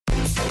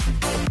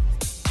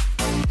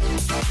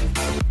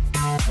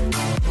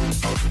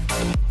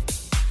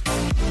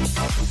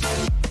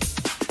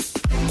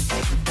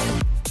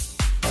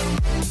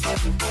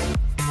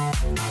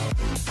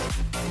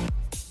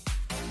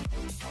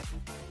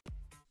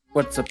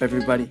What's up,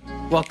 everybody?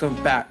 Welcome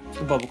back to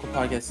the Bubbleclub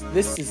Podcast.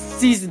 This is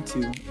season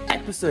 2,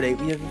 episode 8.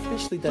 We have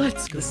officially done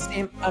the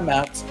same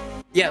amount.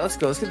 Yeah, let's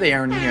go. Let's get the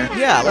Aaron in here.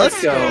 Yeah,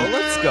 let's go.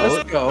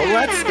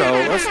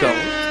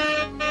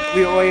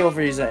 We way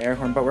overuse that air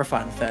horn, but we're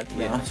fine with that. To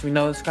be honest, we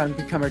know it's kind of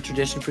become a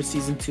tradition for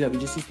season 2 that we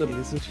just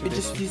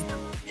use the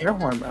air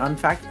horn. But in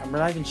fact, I'm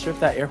not even sure if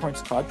that air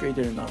horn's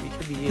copyrighted or not. We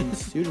could be getting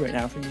sued right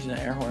now for using that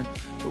air horn,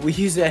 but we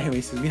use it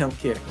anyway, so we don't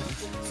care.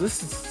 So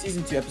this is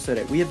season 2, episode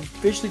 8. We have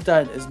officially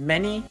done as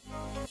many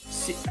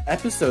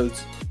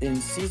episodes in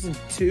season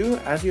 2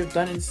 as we have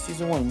done in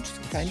season 1, which is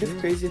kind of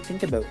crazy to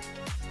think about.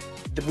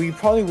 We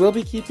probably will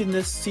be keeping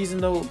this season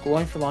though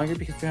going for longer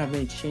because we don't have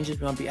any changes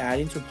we want to be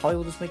adding, so probably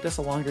we'll just make this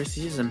a longer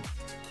season.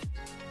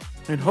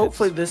 And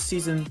hopefully this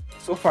season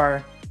so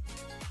far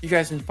you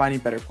guys have been finding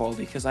better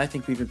quality, because I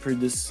think we've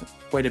improved this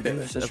quite a bit,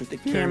 especially with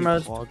the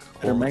cameras,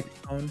 better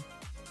microphone.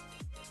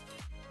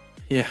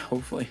 Yeah,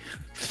 hopefully.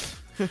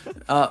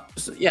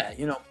 So yeah,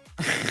 you know,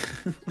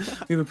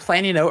 we've been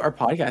planning out our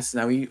podcasts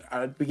now.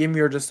 At the beginning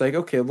we were just like,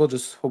 okay, we'll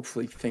just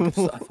hopefully think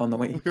of stuff on the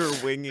way. We were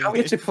winging it.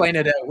 We actually planned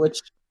it out, which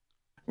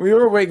we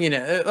were winging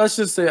it. Let's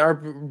just say our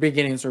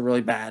beginnings were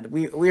really bad.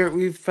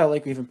 We felt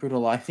like we've improved a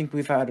lot. I think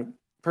we've had,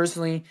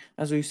 personally,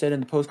 as we've said in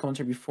the post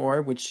commentary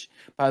before, which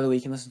by the way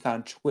you can listen to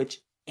on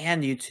Twitch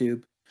and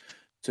YouTube.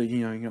 So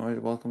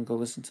you're welcome to go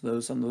listen to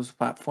those on those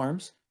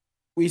platforms.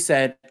 We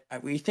said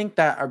we think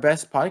that our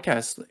best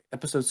podcast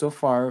episode so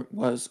far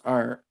was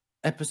our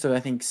episode, I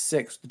think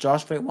 6, the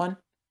Josh Fight one.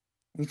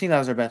 We think that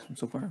was our best one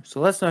so far. So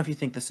let us know if you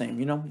think the same.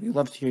 You know, we'd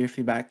love to hear your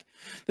feedback.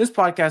 This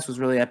podcast was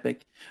really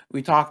epic.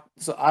 We talked,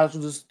 so I'll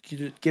just give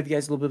you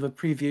guys a little bit of a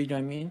preview, you know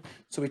what I mean?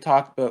 So we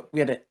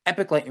had an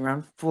epic lightning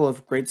round full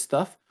of great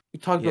stuff. We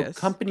talked about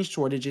company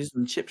shortages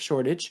and chip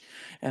shortage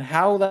and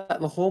how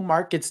the whole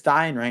market's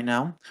dying right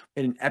now.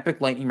 We had an epic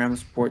lightning round of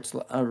sports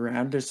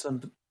around. There's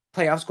some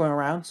playoffs going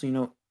around, so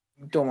you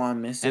don't want to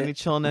miss it.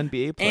 NHL and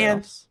NBA playoffs.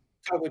 And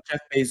talk about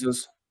Jeff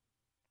Bezos.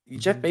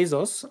 Jeff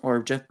Bezos,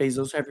 or Jeff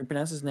Bezos, however you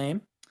pronounce his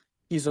name,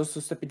 he's also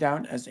stepping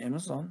down as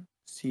Amazon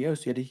CEO,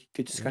 so we had a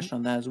good discussion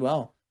on that as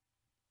well.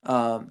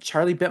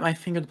 Charlie Bit My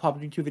Finger, the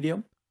Pop 2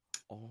 video.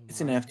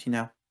 It's an NFT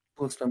now.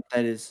 We'll explain what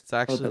that is. It's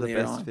actually the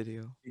best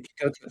video. You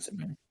can go to it.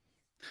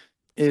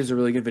 It is a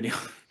really good video.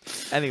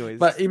 Anyways.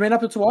 But you may not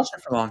be able to watch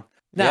it for long.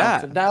 Now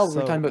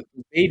we're talking about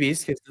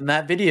babies, because in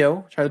that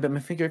video, Charlie Bit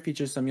My Finger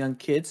features some young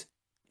kids.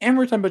 And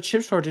we're talking about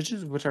chip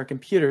shortages, which are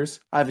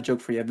computers. I have a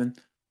joke for you, Evan.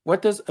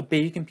 What does a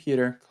baby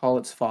computer call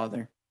its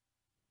father?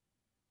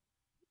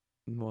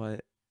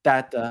 What?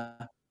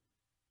 Data.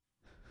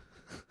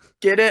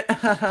 Get it? Oh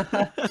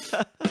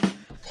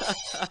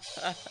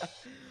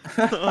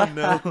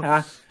no.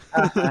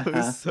 That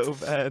was so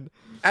bad.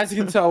 As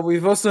you can tell,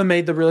 we've also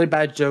made the really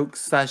bad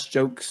jokes a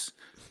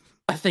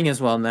thing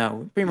as well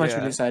now. Pretty much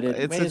we decided.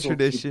 It's a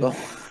tradition.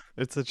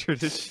 It's a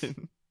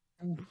tradition.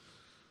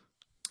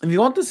 If you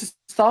want this to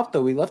stop,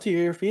 though, we'd love to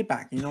hear your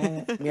feedback. You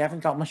know, we haven't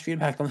got much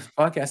feedback on this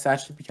podcast,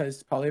 actually,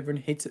 because probably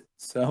everyone hates it.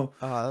 So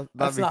that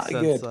makes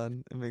sense,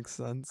 son. It makes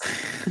sense.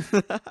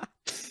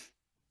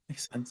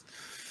 Makes sense.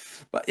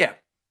 But yeah,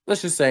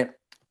 let's just say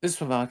this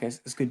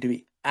podcast is going to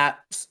be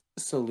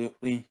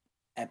absolutely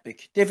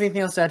epic. Do you have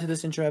anything else to add to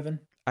this intro, Evan?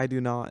 I do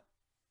not.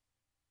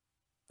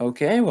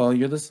 Okay, well,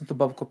 you're listening to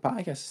the Bubbleclub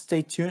Podcast.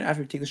 Stay tuned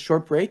after we take a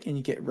short break and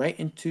you get right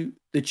into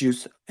the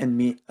juice and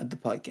meat of the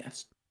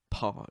podcast.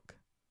 Pog.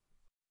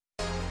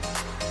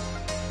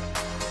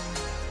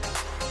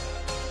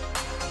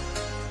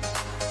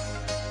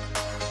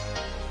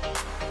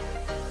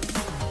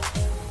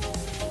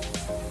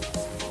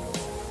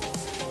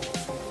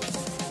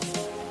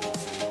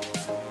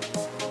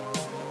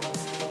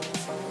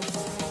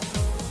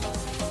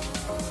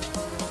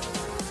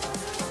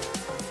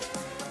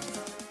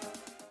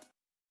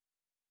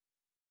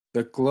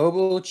 The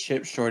global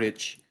chip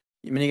shortage.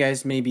 Many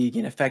guys may be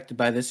getting affected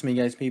by this. Many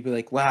guys may be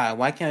like, wow,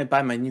 why can't I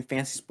buy my new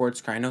fancy sports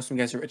car? I know some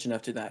guys are rich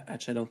enough to that.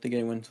 Actually, I don't think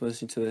anyone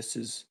listening to this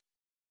is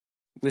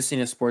listening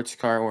to a sports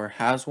car or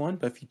has one.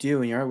 But if you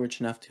do and you're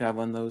rich enough to have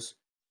one of those,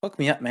 hook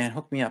me up, man.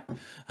 Hook me up.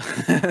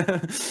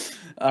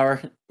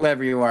 Or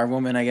whoever you are,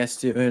 woman, I guess,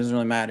 too. It doesn't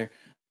really matter.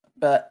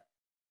 But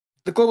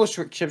the global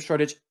chip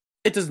shortage,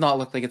 it does not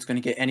look like it's going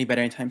to get any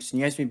better anytime soon.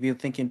 You guys may be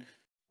thinking,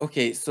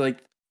 okay, so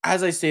like,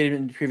 as I stated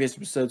in the previous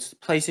episodes,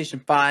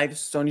 PlayStation 5,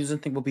 Sony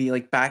doesn't think will be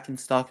like back in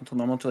stock until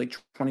normal until like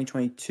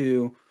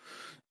 2022.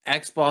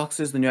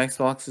 Xboxes, the new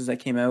Xboxes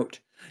that came out,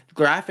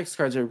 graphics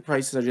cards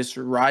prices are just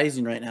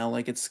rising right now.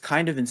 Like, it's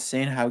kind of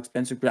insane how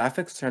expensive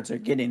graphics cards are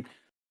getting.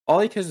 All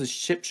because of the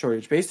chip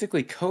shortage.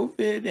 Basically,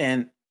 COVID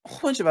and a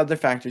whole bunch of other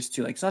factors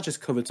too. Like, it's not just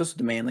COVID, it's also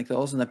demand. Like,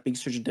 also in that big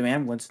surge of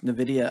demand once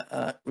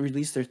NVIDIA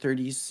released their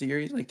 30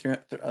 series, like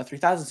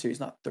 3000 series,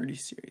 not 30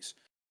 series.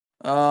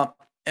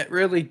 It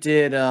really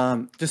did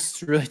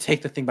just really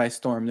take the thing by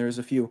storm. There was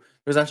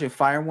actually a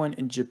fire one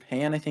in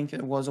Japan, I think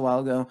it was a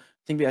while ago.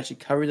 I think we actually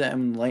covered that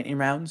in lightning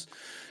rounds.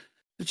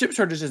 the chip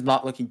shortage is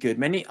not looking good.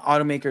 Many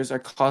automakers are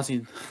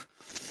causing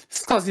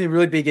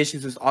really big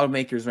issues with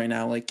automakers right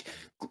now. Like,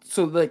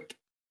 so like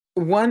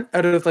 1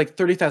 out of like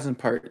 30,000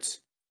 parts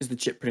is the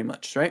chip, pretty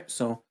much, right?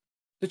 So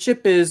the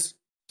chip is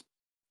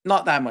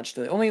not that much.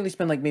 They only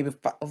spend like maybe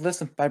less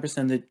than 5%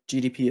 of the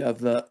GDP of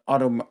the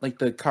like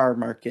the car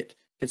market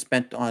gets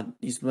spent on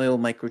these little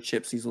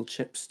microchips, these little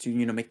chips to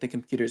make the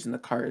computers in the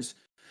cars,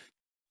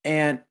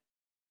 and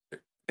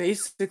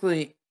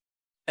basically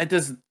it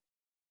does.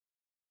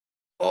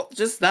 Well,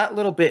 just that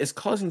little bit is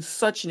causing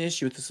such an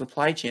issue with the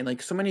supply chain.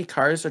 Like, so many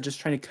cars are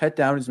just trying to cut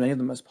down as many of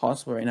them as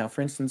possible right now.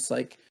 For instance,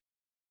 like,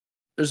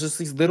 there's just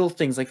these little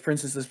things, like, for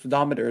instance, this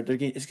speedometer,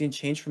 it's getting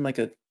changed from, like,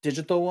 a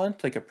digital one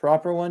to, like, a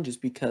proper one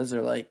just because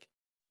they're like,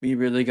 we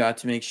really got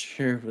to make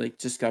sure, like,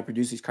 just got to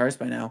produce these cars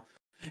by now.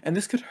 And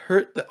this could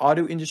hurt the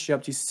auto industry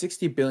up to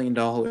 $60 billion.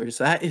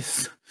 That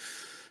is...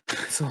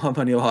 It's a lot of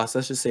money lost.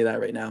 Let's just say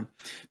that right now.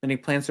 Many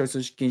plants are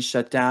just getting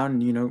shut down,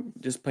 and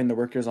just putting the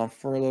workers on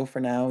furlough for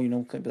now.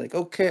 Could be like,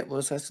 okay, we'll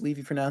just have to leave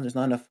you for now. There's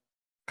not enough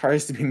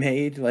cars to be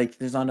made. Like,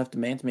 there's not enough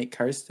demand to make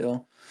cars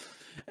still,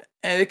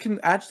 and it can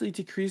actually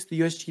decrease the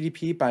U.S.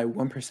 GDP by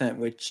 1%,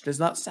 which does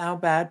not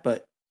sound bad,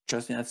 but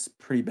trust me, that's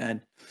pretty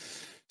bad.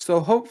 So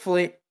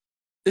hopefully,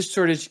 this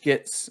shortage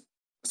gets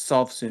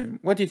solved soon.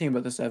 What do you think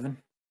about this, Evan?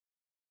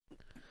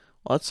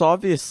 Well, it's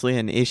obviously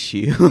an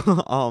issue.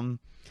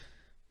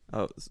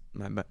 Oh,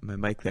 my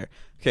mic there.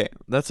 Okay,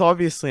 that's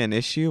obviously an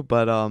issue,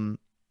 but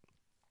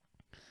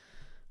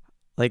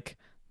like,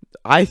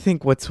 I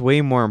think what's way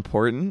more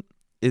important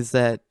is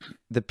that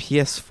the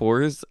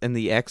PS4s and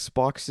the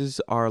Xboxes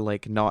are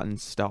like not in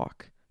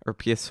stock, or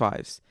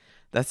PS5s.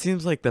 That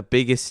seems like the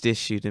biggest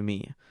issue to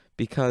me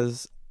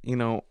because,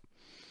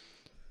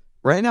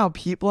 right now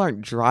people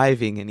aren't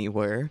driving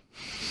anywhere,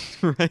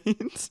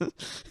 right?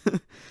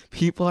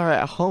 People are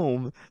at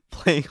home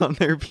playing on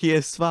their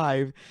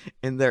PS5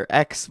 and their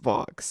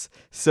Xbox.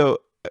 So,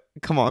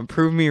 come on,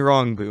 prove me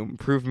wrong, Boom.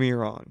 Prove me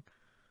wrong.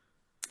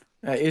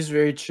 That is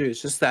very true.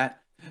 It's just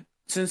that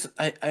since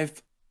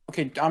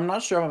I'm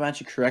not sure if I'm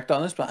actually correct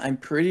on this, but I'm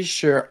pretty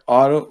sure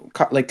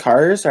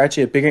cars are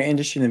actually a bigger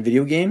industry than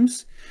video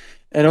games.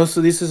 And also,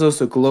 this is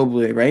also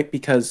globally, right?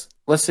 Because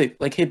let's say,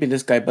 like, hey, be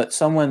this guy, but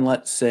someone,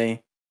 let's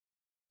say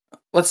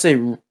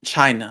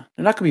China,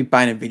 they're not going to be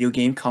buying a video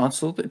game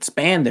console. It's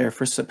banned there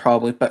for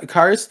probably, but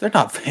cars, they're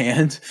not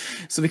banned.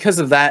 So because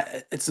of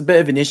that, it's a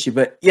bit of an issue.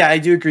 But yeah, I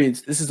do agree.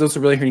 This is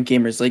also really hurting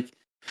gamers. Like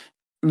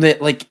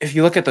if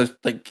you look at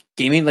the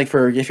gaming, if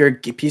you're a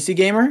PC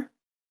gamer,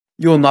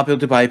 you will not be able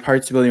to buy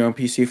parts to build your own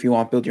PC if you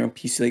want to build your own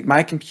PC. Like,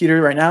 my computer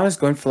right now is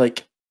going for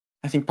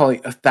I think probably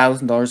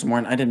 $1,000 more,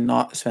 and I did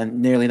not spend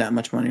nearly that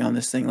much money on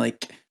this thing.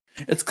 Like,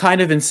 it's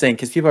kind of insane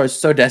because people are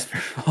so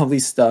desperate for all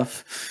these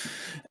stuff,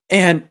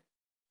 and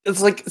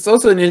it's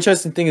also an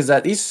interesting thing is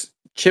that these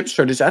chip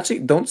shortages actually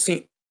don't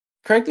seem.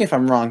 Correct me if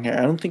I'm wrong here.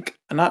 I'm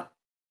not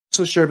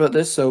so sure about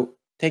this, so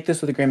take this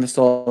with a grain of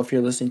salt if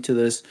you're listening to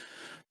this.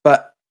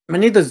 But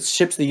many of the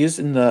chips they use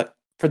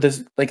for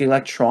this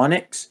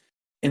electronics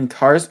in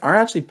cars aren't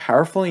actually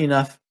powerful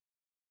enough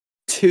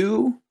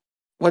to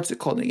what's it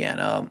called again?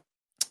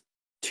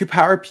 To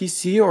power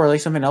PC or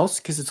something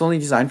else, because it's only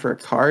designed for a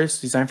car. It's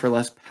designed for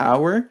less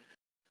power,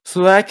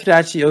 so that could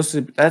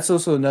actually that's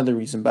also another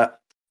reason. But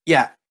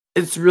yeah,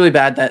 it's really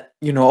bad that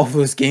all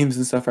those games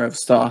and stuff are out of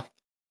stock.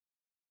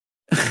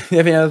 You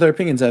have any other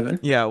opinions, Evan?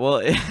 Yeah,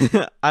 well,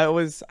 I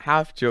was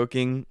half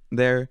joking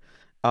there,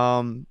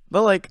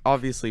 but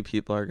obviously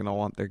people are gonna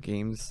want their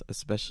games,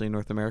 especially in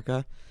North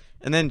America.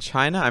 And then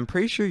China, I'm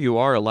pretty sure you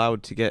are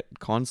allowed to get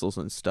consoles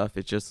and stuff.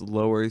 It just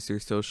lowers your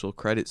social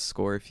credit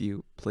score if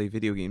you play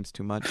video games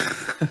too much.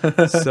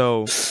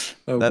 So,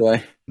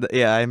 boy.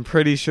 Yeah, I'm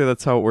pretty sure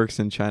that's how it works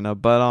in China.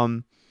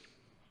 But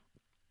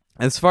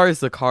as far as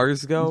the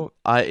cars go,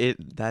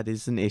 that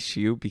is an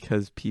issue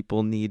because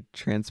people need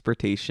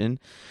transportation.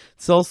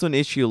 It's also an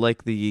issue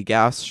like the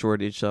gas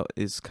shortage that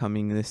is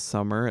coming this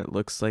summer. It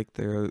looks like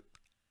they're,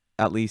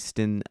 at least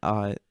in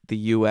the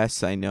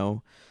US, I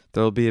know,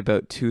 there'll be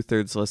about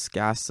 2/3 less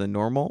gas than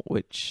normal,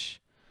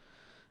 which,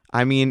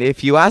 I mean,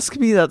 if you ask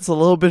me, that's a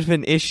little bit of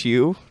an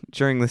issue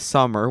during the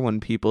summer when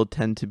people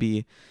tend to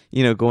be,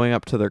 going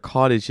up to their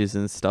cottages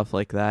and stuff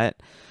like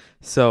that.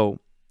 So,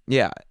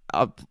 yeah,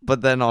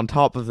 but then on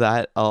top of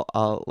that,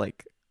 a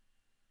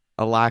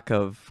lack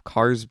of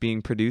cars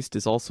being produced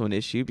is also an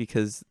issue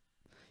because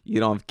you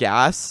don't have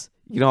gas,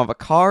 you don't have a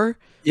car.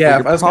 Yeah,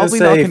 you're probably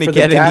not going to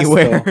get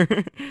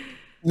anywhere.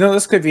 No,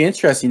 this could be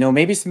interesting.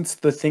 Maybe since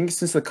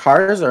the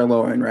cars are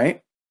lowering,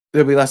 right?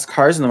 There'll be less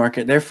cars in the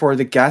market. Therefore,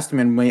 the gas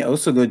demand may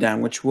also go down,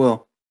 which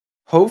will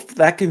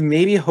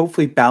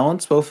hopefully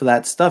balance both of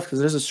that stuff because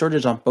there's a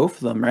shortage on both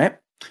of them, right?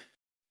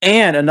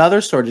 And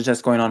another shortage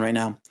that's going on right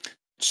now,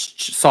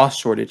 sauce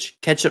shortage,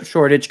 ketchup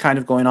shortage kind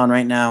of going on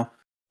right now.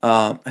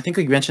 I think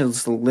we mentioned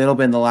this a little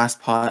bit in the last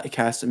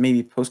podcast,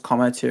 maybe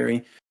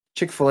post-commentary.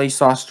 Chick-fil-A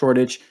sauce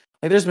shortage.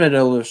 There's been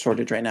a little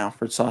shortage right now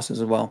for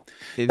sauces as well.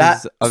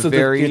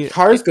 The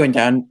car is going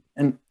down,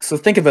 and so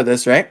think about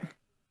this, right?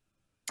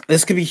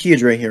 This could be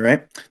huge right here,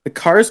 right? The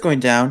car is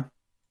going down,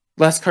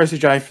 less cars to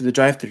drive for the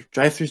drive-through.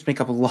 Drive-throughs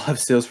make up a lot of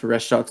sales for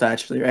restaurants,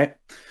 actually, right?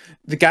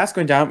 The gas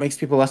going down makes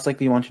people less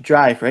likely to want to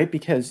drive, right?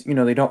 Because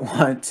they don't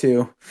want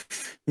to,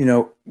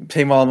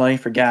 pay more money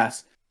for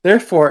gas.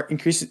 Therefore,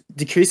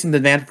 decreasing the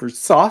demand for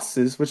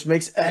sauces, which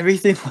makes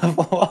everything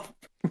level up.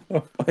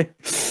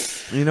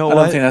 You know I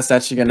don't what, think that's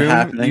actually going to Boom?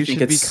 happen. I You think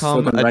should it's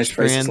still become going to a rise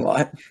prices a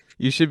lot.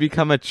 You should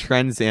become a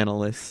trends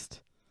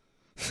analyst.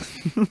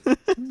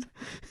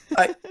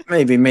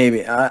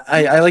 Maybe.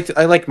 I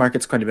like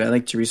markets quite a bit. I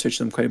like to research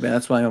them quite a bit.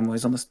 That's why I'm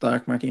always on the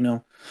stock market.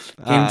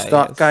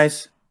 GameStop Yes.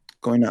 guys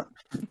going up.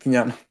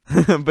 Yeah.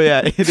 But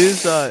yeah, it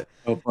is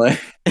Oh boy.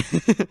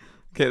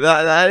 okay,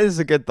 that is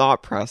a good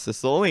thought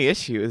process. The only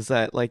issue is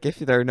that, like, if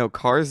there are no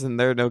cars and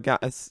there are no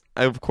gas,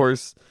 of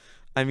course,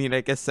 I mean,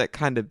 I guess that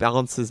kind of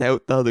balances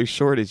out the other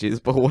shortages.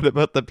 But what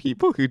about the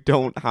people who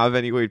don't have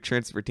any way of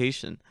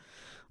transportation?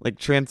 Like,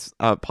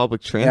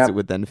 public Yeah. transit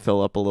would then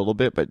fill up a little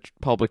bit, but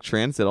public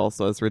transit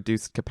also has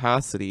reduced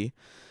capacity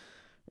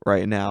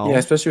right Yeah, now.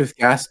 especially with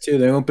gas too.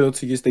 They won't be able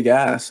to use the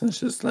gas. It's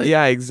just like,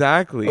 Yeah,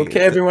 exactly.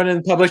 okay, everyone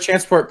in public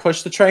transport,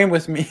 push the train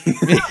with me.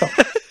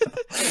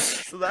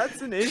 So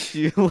that's an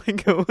issue.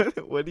 Like,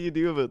 what do you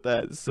do about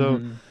that? So,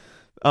 Mhm.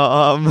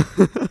 um,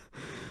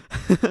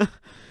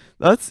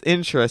 that's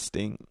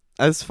interesting.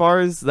 As far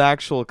as the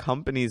actual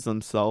companies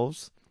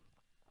themselves,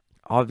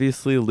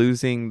 obviously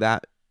losing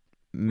that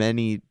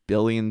many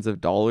billions of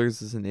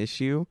dollars is an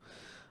issue.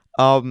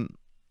 Um,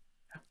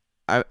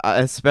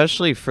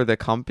 especially for the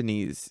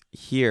companies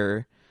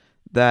here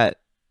that,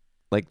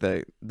 like,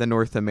 the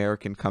North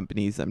American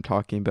companies I'm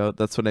talking about.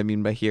 That's what I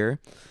mean by here.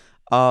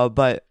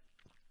 But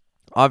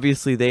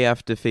obviously they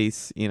have to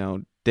face,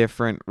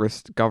 different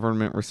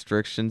government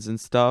restrictions and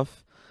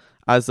stuff,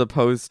 as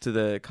opposed to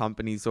the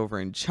companies over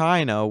in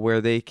China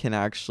where they can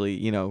actually,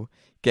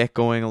 get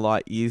going a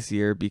lot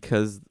easier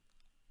because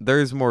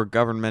there's more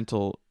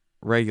governmental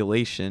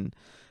regulation,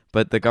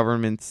 but the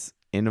government's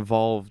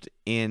involved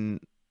in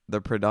the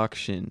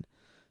production.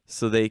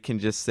 So they can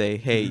just say,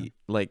 hey, Mhm.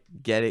 like,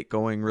 get it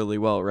going really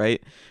well,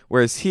 right?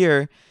 Whereas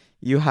here,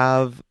 you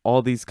have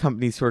all these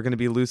companies who are going to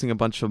be losing a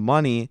bunch of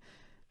money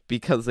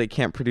because they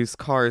can't produce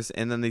cars,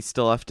 and then they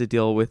still have to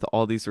deal with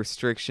all these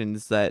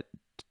restrictions that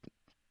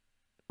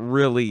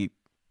really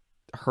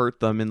hurt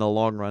them in the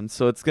long run.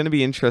 So it's going to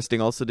be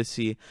interesting also to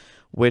see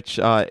which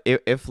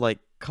if like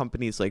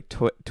companies like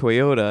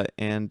Toyota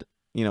and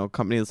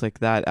companies like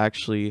that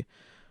actually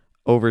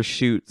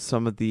overshoot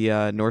some of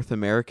the North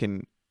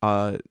American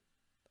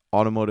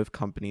automotive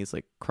companies.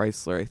 Like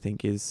Chrysler, I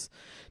think, is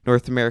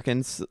North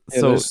Americans. Yeah,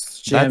 So there's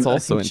that's GM. I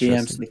also think GM's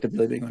interesting. like the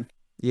really big one.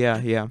 Yeah,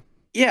 yeah.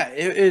 Yeah,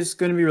 it is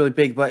going to be really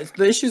big, but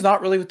the issue is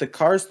not really with the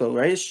cars though,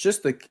 right? It's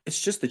just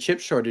the chip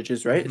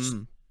shortages, right? It's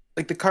Hmm.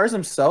 like the cars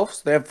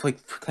themselves, they have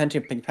like plenty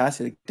of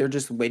capacity. Like, they're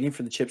just waiting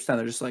for the chips now.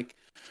 They're just like,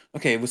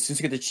 okay, well, since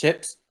we get the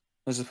chips,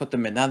 let's just put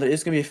them in. Now there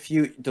is going to be a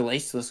few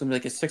delays, so it's going to be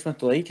like a 6 month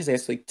delay because they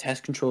have to like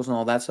test controls and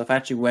all that stuff. I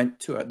actually went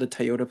to the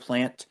Toyota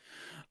plant,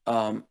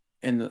 um,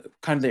 in the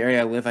kind of the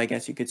area I live, I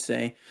guess you could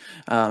say.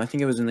 I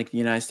think it was in like the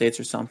United States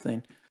or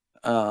something.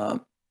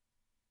 Um,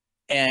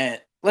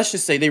 and let's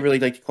just say they really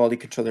like to quality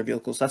control their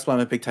vehicles. That's why I'm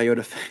a big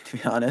Toyota fan, to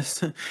be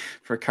honest,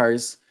 for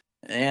cars.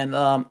 And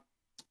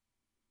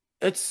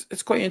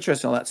it's quite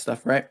interesting all that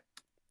stuff, right?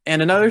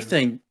 And another Hmm.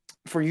 thing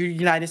for you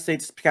United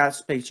States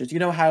tax payers, you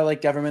know how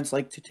like governments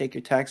like to take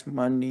your tax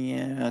money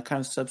and kind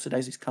of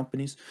subsidize these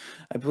companies.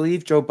 I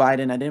believe Joe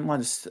Biden. I didn't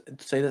want to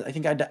say that. I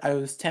think I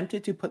was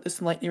tempted to put this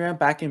in lightning round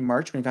back in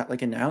March when it got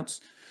like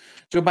announced.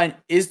 Joe Biden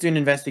is doing an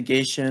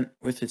investigation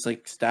with his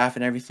like staff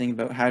and everything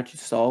about how to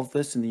solve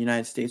this in the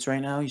United States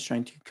right now. He's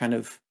trying to kind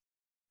of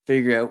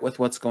figure out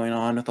what's going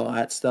on with all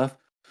that stuff.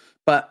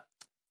 But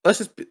let's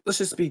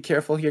just be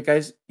careful here,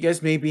 guys. You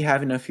guys may be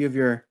having a few of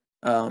your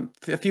a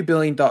few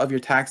of your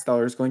tax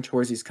dollars going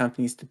towards these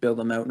companies to build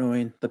them out,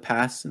 knowing the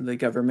past and the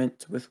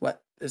government with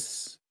what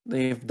this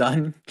they have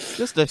done.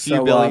 Just a few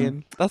So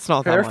billion. That's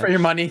not that prepare for your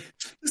much. money.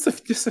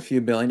 Just a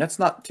few billion. That's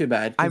not too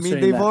bad I mean,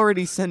 considering they've that.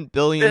 already sent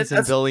billions and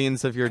That's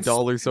billions of your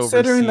dollars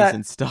considering overseas that.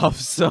 and stuff,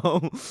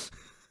 so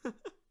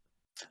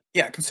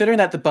Yeah, considering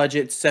that the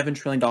budget's $7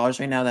 trillion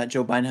right now that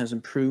Joe Biden has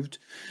improved,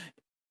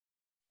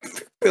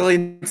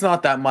 really, it's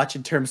not that much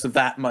in terms of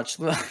that much.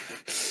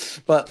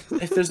 But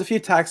if there's a few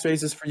tax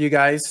raises for you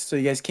guys, so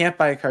you guys can't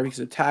buy a car because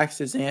of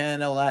taxes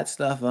and all that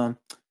stuff, well,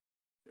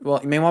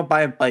 you may want to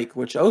buy a bike,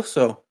 which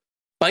also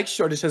bike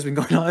shortage has been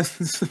going on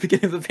since the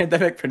beginning of the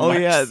pandemic, pretty oh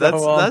much. yeah,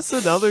 So, that's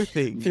another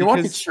thing if you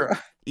want to because try,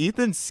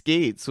 Ethan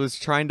Skates was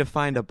trying to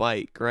find a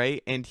bike,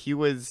 right? And he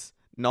was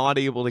not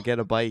able to get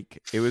a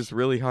bike. It was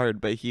really hard,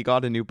 but he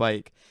got a new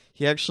bike.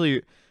 He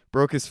actually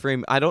broke his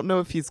frame. I don't know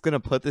if he's going to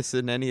put this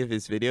in any of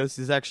his videos.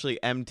 He's actually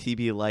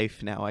MTB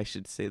Life now, I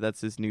should say.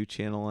 That's his new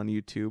channel on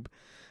YouTube.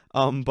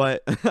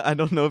 But I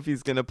don't know if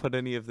he's going to put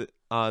any of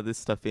this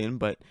stuff in,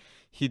 but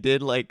he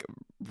did like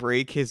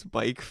break his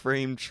bike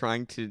frame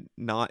trying to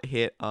not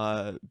hit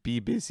Be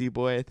Busy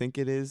Boy, I think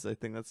it is. I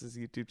think that's his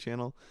YouTube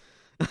channel.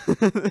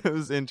 It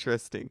was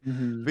interesting.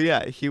 Mhm. But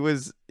yeah,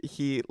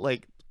 he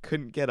like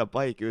couldn't get a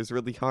bike. It was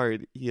really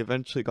hard. He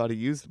eventually got a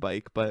used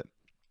bike, but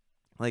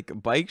Like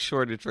bike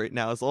shortage right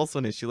now is also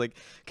an issue. Like,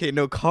 okay,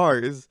 no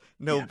cars,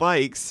 no Yeah.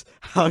 bikes.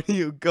 How do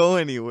you go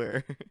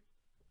anywhere?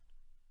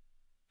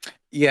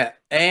 Yeah,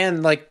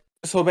 and like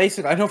so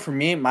basically, I know for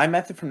me, my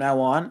method from now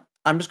on,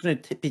 I'm just gonna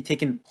be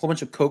taking a whole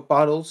bunch of Coke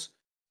bottles,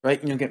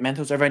 right? Get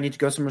Mentos. Wherever I need to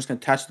go, so I'm just gonna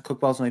attach the Coke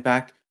bottles on my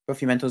back, put a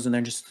few Mentos in there,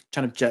 and just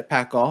trying to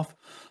jetpack off.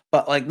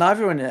 But like, not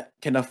everyone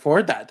can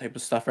afford that type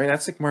of stuff, right?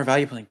 That's like more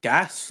valuable than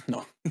gas.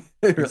 No, it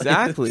really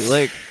Exactly.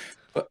 Like, is.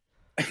 But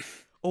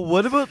well,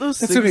 what about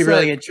those it's gonna be things that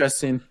really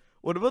interesting.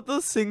 what about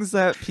those things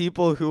that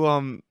people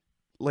who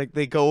like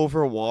they go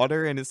over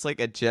water and it's like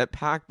a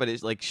jetpack but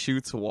it like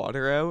shoots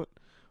water out?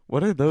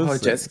 What are Oh,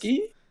 those jet things?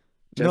 ski,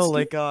 jet No,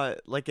 ski.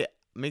 like it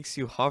makes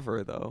you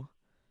hover though.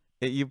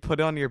 You put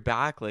it on your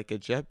back like a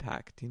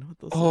jetpack. Do you know what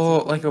those things are Oh,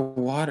 like called?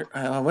 a water.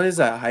 What is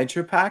that?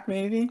 Hydro pack,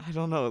 maybe? I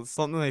don't know, it's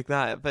something like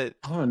that. But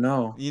Oh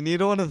no. you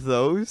need one of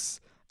those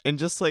and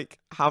just like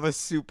have a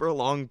super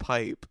long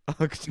pipe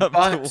hooked up to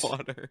But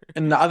water.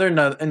 in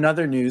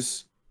other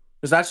news,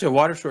 there's actually a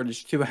water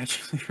shortage too.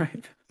 Actually,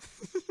 right.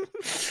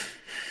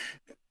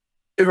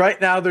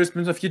 Right now, there's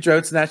been a few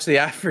droughts in actually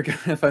Africa,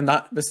 if I'm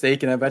not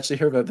mistaken. I've actually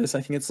heard about this.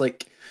 I think it's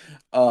like,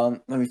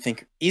 let me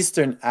think,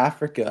 Eastern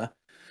Africa.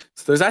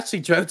 So there's actually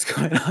droughts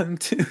going on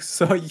too.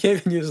 So you can't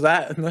even use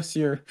that unless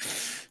you're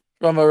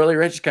from a really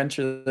rich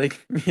country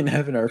like me and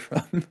Evan are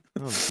from.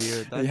 Oh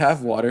dear, You have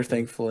that's water, okay.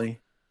 thankfully.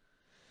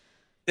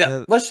 Yeah,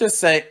 Uh, let's just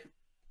say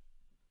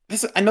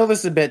this. I know this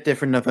is a bit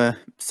different of a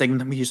segment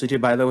than we usually do.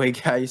 By the way,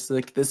 guys,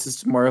 like this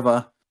is more of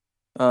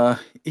a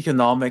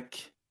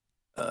economic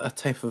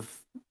type of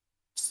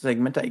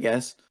segment, I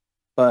guess.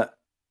 But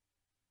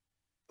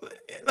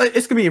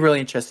it's gonna be really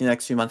interesting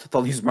next few months with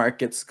all these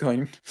markets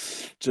going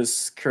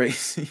just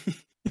crazy.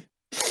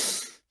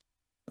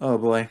 Oh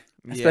boy.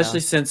 yeah. Especially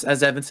since,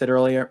 as Evan said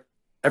earlier,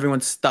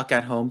 everyone's stuck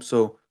at home,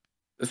 so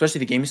especially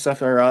the gaming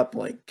stuff are up,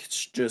 like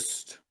it's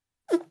just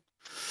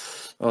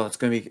oh, it's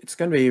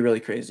gonna be really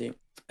crazy.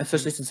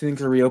 Especially since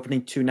things are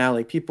reopening too now.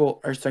 Like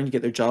people are starting to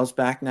get their jobs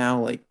back now.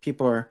 Like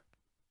people are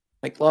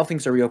like a lot of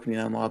things are reopening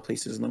in a lot of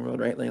places in the world,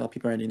 right? Like a lot of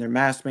people are ending their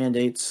mask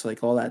mandates,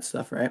 like all that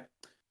stuff, right?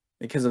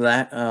 Because of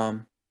that,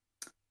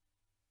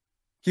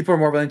 people are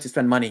more willing to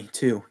spend money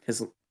too.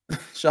 Because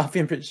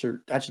shopping, I'm pretty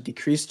sure, actually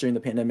decreased during the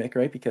pandemic,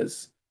 right?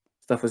 Because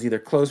stuff was either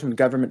closed from the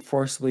government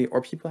forcibly,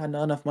 or people had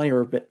not enough money, or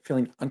were a bit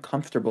feeling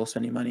uncomfortable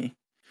spending money.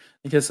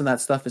 Because some of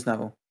that stuff is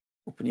now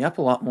opening up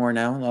a lot more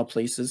now in a lot of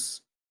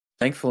places.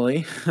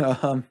 Thankfully,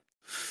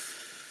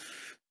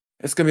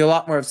 it's gonna be a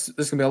lot more.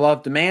 There's gonna be a lot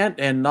of demand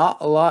and not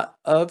a lot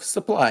of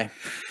supply.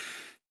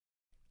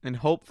 And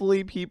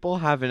hopefully people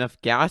have enough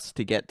gas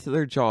to get to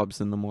their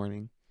jobs in the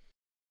morning.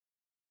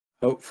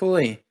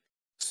 Hopefully.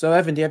 So,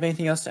 Evan, do you have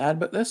anything else to add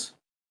about this?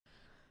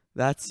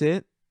 That's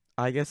it.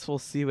 I guess we'll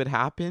see what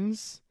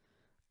happens,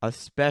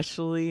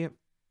 especially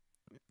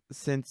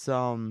since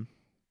there's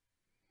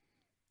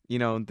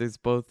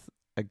both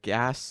a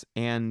gas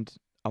and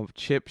a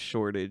chip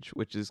shortage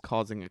which is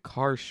causing a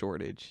car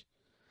shortage.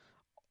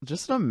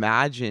 Just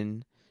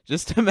imagine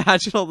just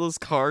imagine all those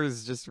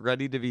cars just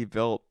ready to be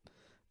built,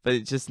 but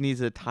it just needs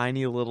a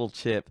tiny little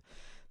chip.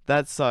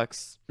 That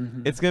sucks.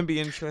 Mm-hmm. It's going to be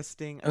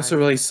interesting. Also,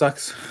 really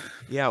sucks.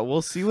 Yeah,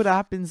 we'll see what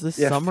happens this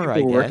Yeah, for summer, people I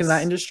who work in that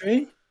guess.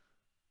 industry,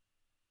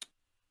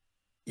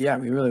 yeah,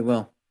 we really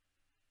will.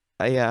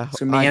 Yeah, It's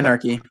gonna be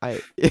anarchy.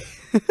 I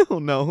oh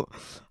no.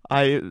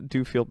 I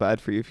do feel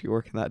bad for you if you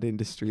work in that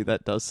industry.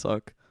 That does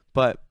suck.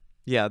 But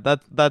yeah,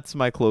 that's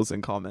my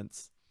closing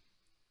comments.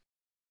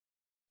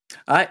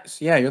 All right,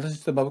 so yeah, you're listening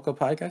to the Bubblecode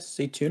podcast.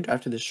 Stay tuned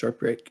after this short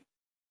break.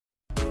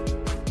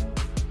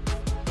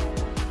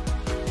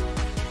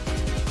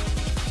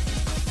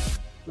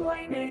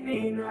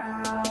 Lightning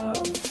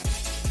round.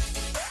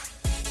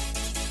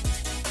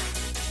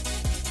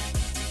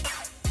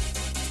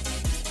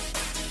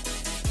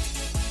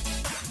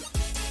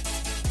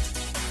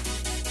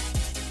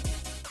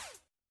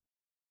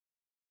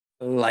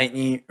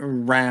 Lightning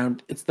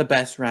round. It's the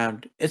best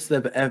round. It's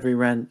the every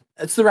round.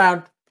 It's the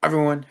round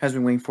everyone has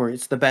been waiting for.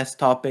 It's the best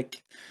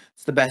topic.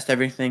 It's the best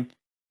everything.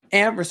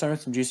 And we're starting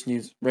with some juicy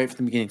news right from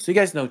the beginning. So you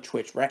guys know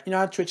Twitch, right? You know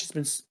how Twitch has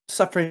been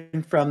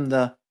suffering from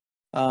the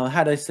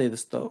how do I say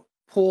this though?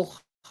 Whole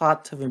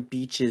hot tub and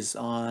beaches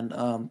on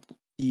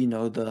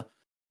the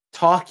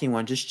talking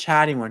one, just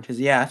chatting one. Because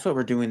yeah, that's what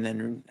we're doing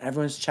then.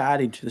 Everyone's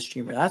chatting to the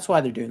streamer. That's why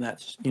they're doing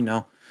that.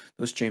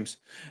 Those streams.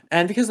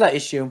 And because of that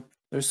issue,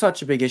 there's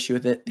such a big issue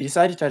with it. They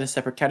decided to add a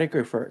separate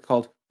category for it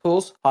called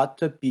Pools, Hot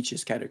Tub,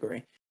 Beaches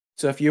category.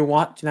 So if you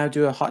want to now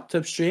do a hot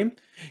tub stream,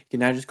 you can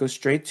now just go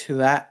straight to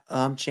that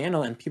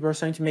channel. And people are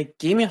starting to make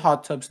gaming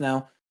hot tubs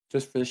now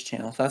just for this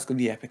channel. So that's going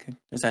to be epic.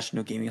 There's actually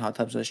no gaming hot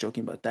tubs. I was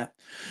joking about that.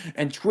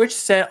 And Twitch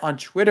said on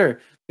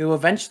Twitter, they will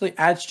eventually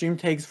add stream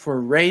tags for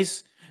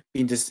race,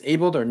 being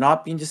disabled or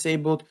not being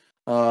disabled,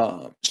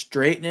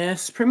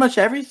 straightness, pretty much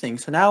everything.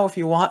 So now if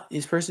you want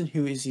this person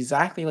who is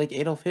exactly like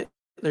Adolf Hitler,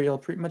 you'll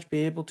pretty much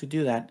be able to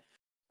do that.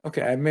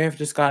 Okay, I may have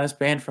just gotten us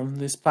banned from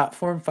this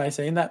platform by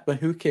saying that, but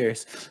who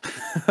cares?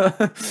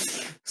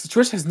 So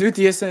Twitch has new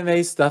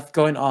DSMA stuff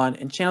going on,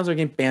 and channels are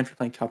getting banned for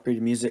playing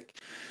copyrighted music.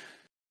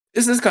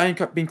 This is kind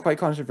of being quite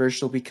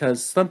controversial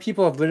because some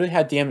people have literally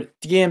had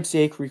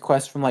DMCA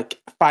requests from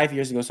like 5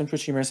 years ago. Some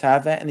Twitch streamers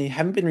have that, and they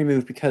haven't been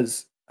removed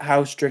because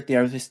how strict they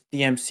are with this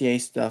DMCA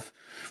stuff,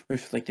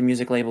 with like the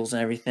music labels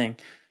and everything.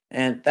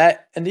 And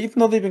even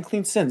though they've been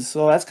clean since,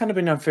 so that's kind of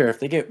been unfair. If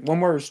they get one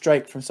more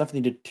strike from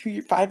something they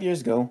did 5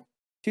 years ago,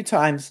 2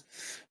 times,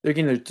 they're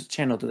getting their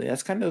channel delayed.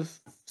 That's kind of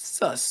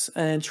sus.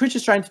 And Twitch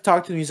is trying to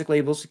talk to the music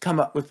labels to come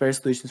up with various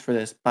solutions for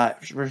this, but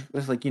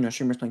with like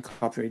streamers playing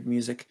copyrighted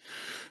music.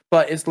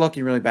 But it's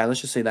looking really bad.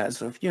 Let's just say that.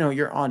 So if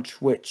you're on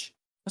Twitch,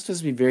 let's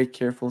just be very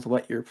careful with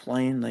what you're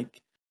playing.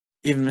 Like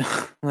even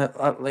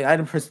like I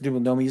don't personally do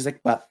with no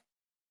music, but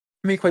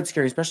it can be quite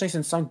scary, especially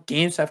since some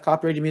games have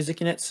copyrighted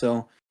music in it.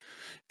 So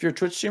if you're a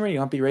Twitch streamer, you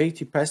want to be ready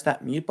to press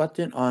that mute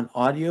button on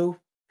audio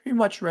pretty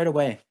much right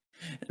away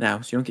now,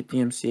 so you don't get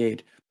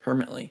DMCA'd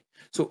permanently.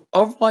 So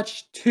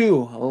Overwatch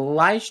 2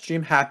 live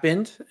stream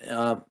happened.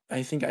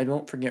 I think I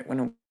don't forget when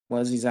it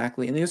was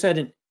exactly. And they also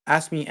didn't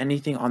ask me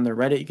anything on the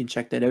Reddit. You can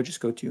check that out. Just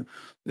go to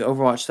the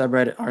Overwatch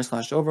subreddit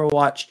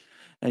r/Overwatch,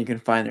 and you can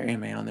find their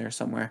anime on there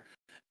somewhere.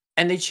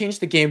 And they changed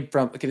the game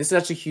from this is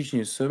actually huge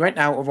news. So right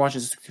now Overwatch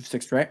is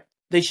 6v6, right?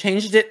 They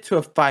changed it to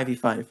a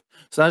 5v5.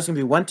 So that's gonna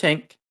be 1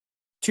 tank,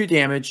 2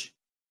 damage,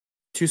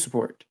 2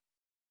 support.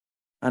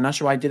 I'm not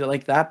sure why I did it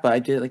like that, but I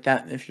did it like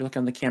that if you look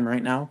on the camera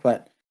right now.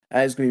 But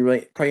it's going to be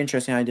really quite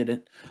interesting how I did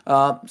it.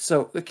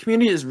 So the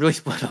community is really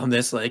split on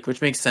this,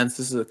 which makes sense.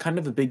 This is a kind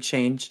of a big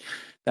change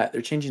that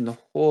they're changing the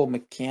whole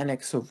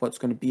mechanics of what's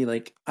going to be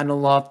like. I know a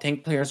lot of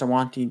tank players are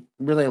wanting,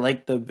 really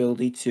like the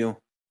ability to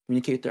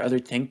communicate with their other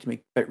tank to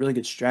make really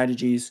good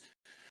strategies.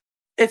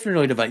 It's been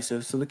really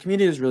divisive, so the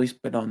community is really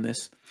split on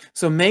this.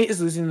 So Mei is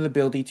losing the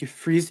ability to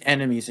freeze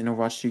enemies in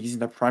Overwatch 2 using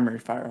the primary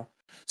fire.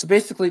 So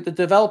basically, the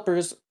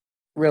developers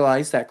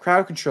realize that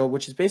crowd control,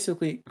 which is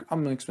basically,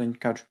 I'm going to explain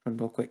crowd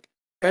control real quick.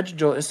 Crowd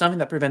control is something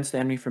that prevents the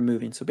enemy from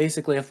moving. So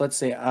basically, if let's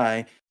say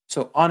on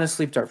a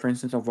sleep dart, for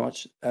instance,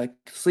 Overwatch,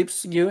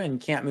 sleeps you and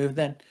can't move,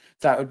 then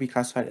that would be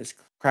classified as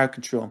crowd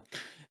control.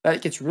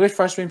 That gets really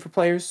frustrating for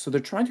players, so they're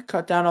trying to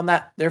cut down on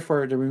that.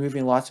 Therefore, they're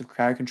removing lots of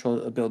crowd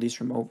control abilities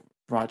from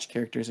Overwatch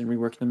characters and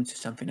reworking them into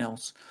something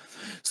else.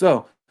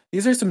 So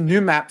these are some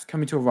new maps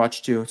coming to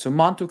Overwatch 2. So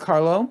Monte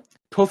Carlo.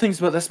 Cool things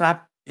about this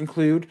map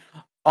include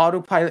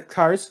autopilot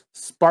cars,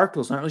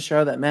 sparkles. Not really sure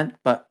how that meant,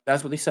 but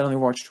that's what they said on the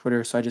Overwatch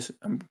Twitter. So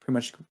I'm pretty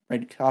much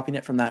copying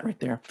it from that right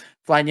there.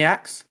 Flying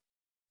yaks.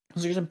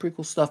 Those are some pretty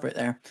cool stuff right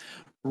there.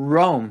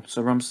 Rome.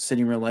 So Rome's a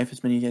city in real life,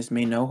 as many of you guys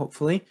may know,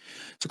 hopefully.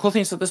 So cool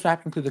things about this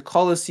map include the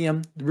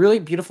Colosseum, the really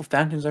beautiful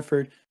fountains I've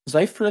heard,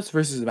 Zyphorus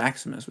versus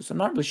Maximus, which I'm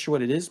not really sure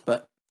what it is,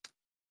 but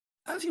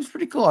that seems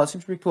pretty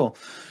cool.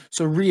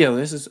 So Rio,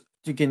 this is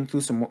to get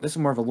include some. This is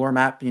more of a lore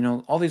map.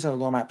 All these are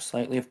lore maps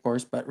slightly, of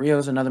course, but Rio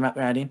is another map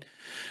they're adding.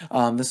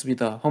 This will be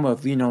the home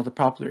of the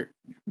popular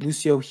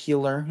Lucio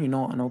healer,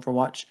 on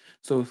Overwatch.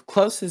 So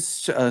close is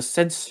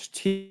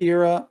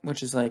Sensatira,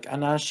 which is like, I'm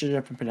not sure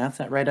if I can pronounce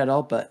that right at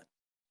all, but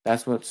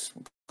that's what's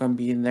going to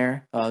be in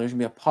there. There's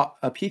going to be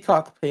a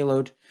peacock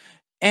payload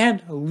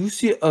and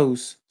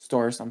Lucio's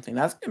store or something.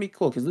 That's going to be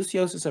cool because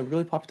Lucio's is a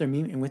really popular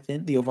meme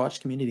within the Overwatch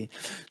community.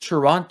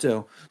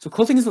 Toronto. So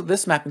cool things about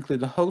this map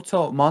include the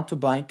Hotel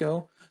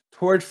Monteblanco,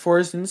 Torrid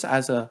Forzens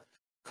as a,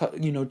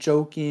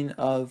 joking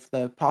of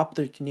the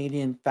popular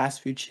Canadian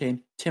fast food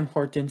chain Tim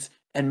Hortons,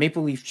 and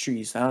Maple Leaf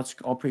Trees. That's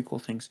all pretty cool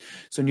things.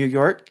 So New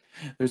York,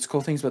 there's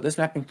cool things about this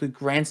map include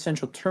Grand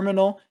Central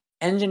Terminal,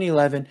 Engine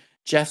 11,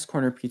 Jeff's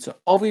Corner Pizza.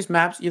 All these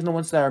maps, even the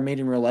ones that are made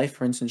in real life,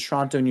 for instance,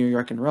 Toronto, New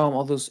York, and Rome,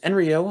 all those, and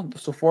Rio,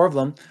 so 4 of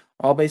them,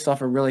 are all based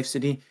off a real life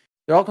city.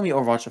 They're all going to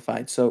be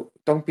Overwatchified, so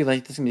don't be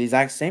like, this is going to be the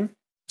exact same.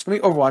 It's going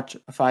to be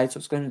Overwatchified, so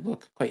it's going to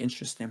look quite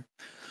interesting.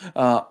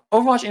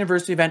 Overwatch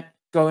Anniversary event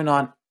going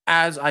on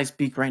as I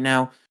speak right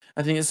now.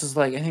 I think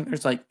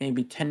there's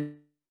maybe 10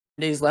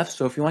 days left,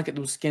 so if you want to get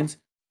those skins,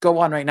 go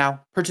on right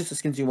now, purchase the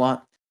skins you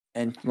want,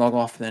 and log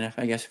off then, if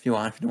you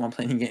don't want to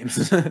play any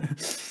games.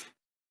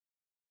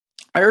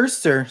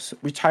 Erster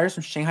retires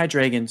from Shanghai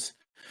Dragons.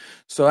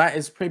 So that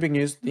is pretty big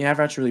news. They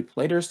haven't actually really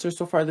played Erster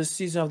so far this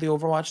season of the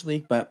Overwatch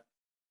League, but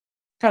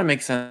kind of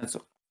makes sense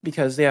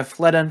because they have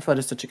Fleta, and Fleta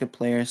is such a good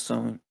player,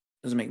 so it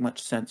doesn't make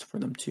much sense for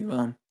them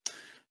to,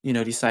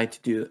 decide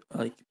to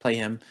play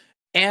him.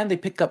 And they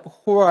pick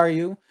up Who Are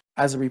You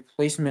as a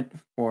replacement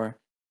for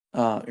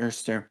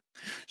Erster.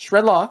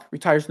 Shredlock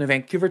retires from the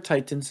Vancouver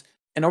Titans,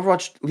 and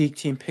Overwatch League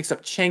team picks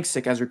up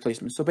Changsik as a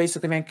replacement. So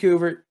basically,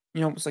 Vancouver,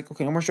 it's like,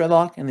 okay, no more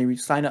Shredlock, and they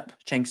sign up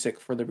Changsik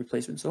for the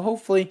replacement. So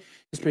hopefully,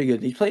 it's pretty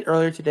good. He played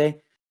earlier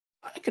today.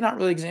 I could not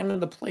really examine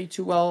the play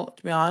too well,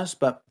 to be honest,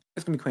 but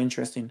it's going to be quite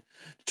interesting.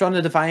 Tron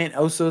the Defiant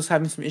also is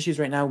having some issues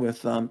right now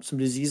with some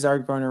disease are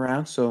going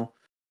around, so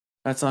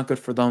that's not good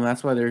for them.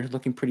 That's why they're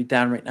looking pretty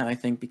down right now, I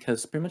think,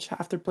 because pretty much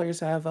half their players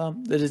have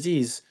the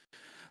disease.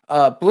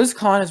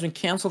 BlizzCon has been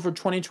canceled for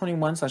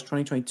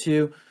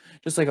 2021/2022,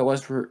 just like it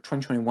was for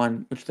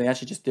 2021, which they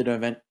actually just did an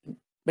event.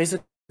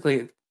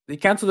 Basically, they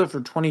canceled it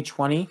for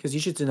 2020 because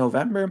usually it's in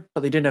November,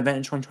 but they did an event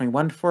in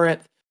 2021 for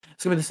it.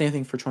 It's gonna be the same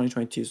thing for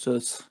 2022. So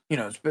it's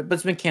but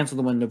it's been canceled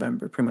the one in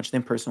November, pretty much the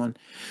in-person one.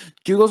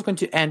 Google's going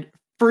to end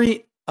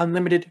free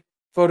unlimited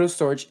photo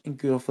storage in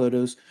Google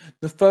Photos.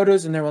 The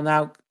photos in there will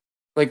now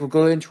will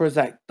go in towards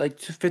that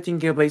 15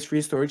 gigabytes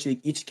free storage that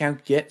each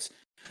account gets.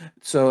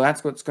 So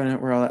that's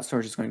where all that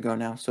storage is going to go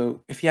now.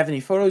 So if you have any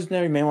photos in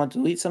there, you may want to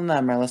delete some of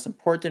them. Are less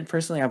important.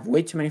 Personally, I have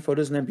way too many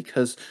photos in there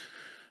because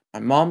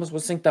my mom's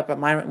was synced up at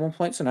mine at one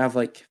point, so now I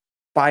have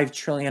 5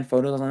 trillion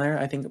photos on there.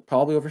 I think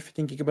probably over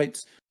 15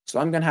 gigabytes. So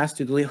I'm gonna have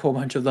to delete a whole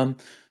bunch of them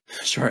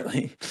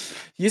shortly.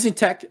 Using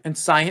tech and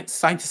science,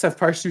 scientists have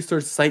partially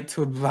restored sight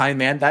to a blind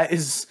man. That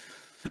is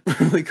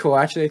really cool.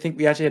 Actually, I think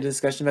we actually had a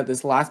discussion about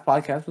this last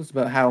podcast was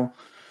about how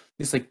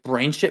this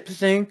brain chip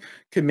thing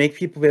could make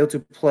people be able to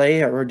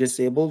play or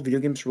disable video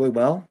games really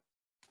well.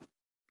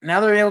 Now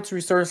they're able to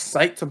restore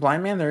sight to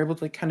blind man. They're able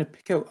to kind of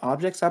pick out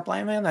objects at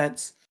blind man.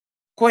 That's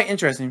quite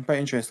interesting. Quite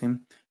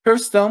interesting.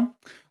 Hearthstone,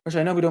 which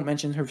I know we don't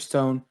mention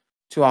Hearthstone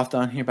too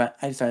often on here, but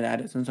I decided to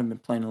add it since I've been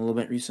playing a little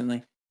bit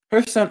recently.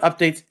 Hearthstone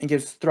updates and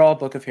gives Thrall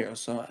Book of Heroes.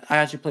 So I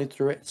actually played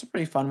through it. It's a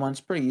pretty fun one. It's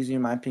pretty easy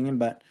in my opinion,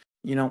 but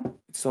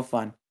it's still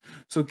fun.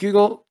 So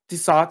Google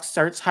Docs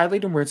starts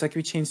highlighting words that can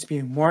be changed to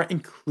be more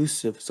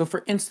inclusive. So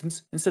for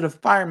instance, instead of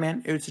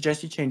fireman, it would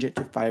suggest you change it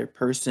to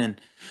fireperson.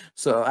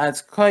 So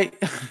that's quite,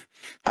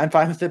 I'm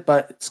fine with it,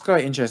 but it's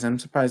quite interesting. I'm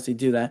surprised they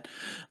do that.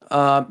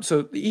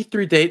 So the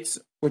E3 dates,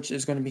 which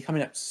is going to be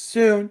coming up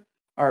soon,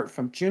 are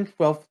from June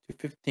 12th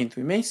to 15th.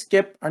 We may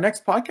skip. Our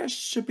next podcast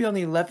should be on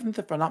the 11th,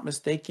 if I'm not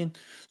mistaken.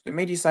 So we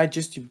may decide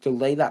just to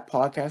delay that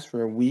podcast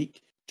for a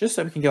week, just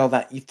so we can get all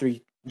that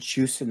E3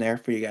 juice in there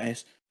for you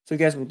guys. So if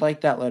you guys would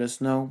like that, let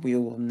us know. We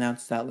will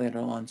announce that later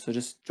on. So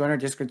just join our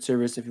Discord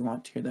service if you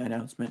want to hear the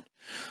announcement.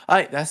 All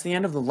right, that's the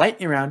end of the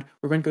lightning round.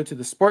 We're going to go to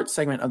the sports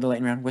segment of the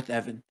lightning round with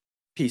Evan.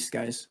 Peace,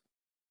 guys.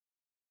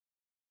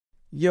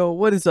 Yo,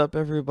 what is up,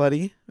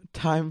 everybody?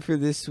 Time for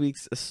this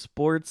week's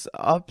sports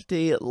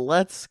update.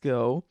 Let's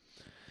go.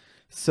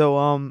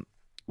 So,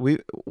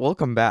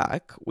 welcome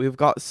back. We've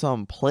got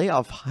some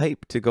playoff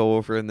hype to go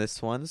over in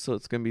this one, so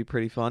it's gonna be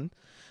pretty fun.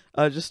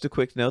 Just a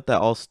quick note that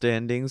all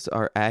standings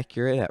are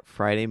accurate at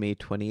Friday, May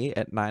 28th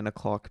at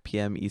 9:00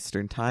 p.m.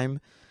 Eastern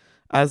Time.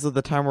 As of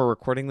the time we're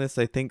recording this,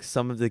 I think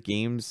some of the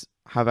games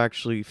have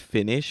actually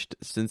finished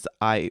since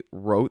I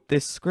wrote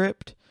this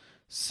script.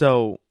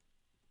 So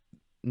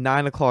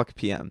 9:00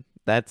 p.m.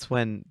 That's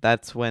when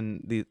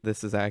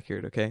this is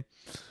accurate, okay?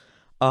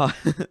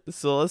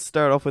 So let's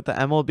start off with the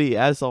MLB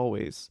as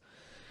always.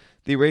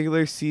 The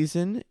regular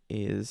season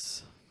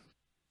is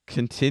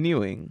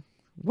continuing.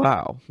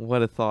 Wow,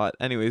 what a thought.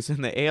 Anyways,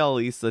 in the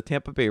AL East, the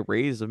Tampa Bay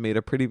Rays have made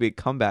a pretty big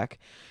comeback,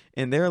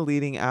 and they're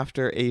leading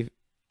after a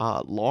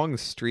long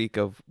streak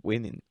of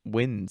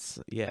wins.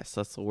 Yes,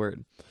 that's the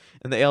word.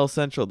 In the AL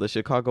Central, the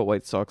Chicago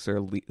White Sox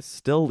are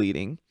still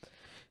leading.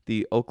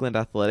 The Oakland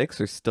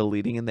Athletics are still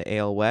leading in the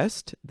AL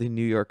West. The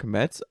New York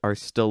Mets are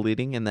still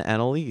leading in the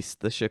NL East.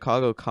 The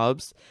Chicago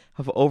Cubs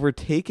have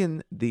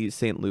overtaken the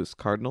St. Louis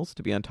Cardinals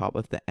to be on top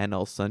of the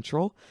NL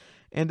Central.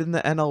 And in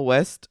the NL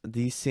West,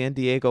 the San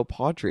Diego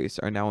Padres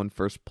are now in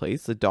first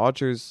place. The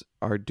Dodgers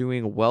are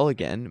doing well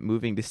again,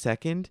 moving to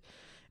second.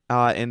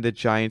 And the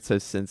Giants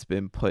have since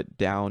been put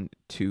down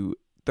to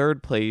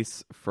third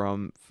place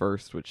from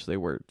first, which they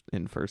were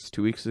in first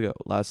 2 weeks ago,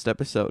 last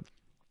episode.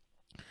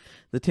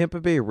 The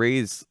Tampa Bay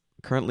Rays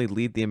currently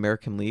lead the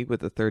American League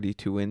with a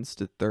 32 wins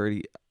to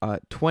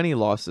 20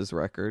 losses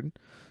record.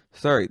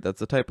 Sorry,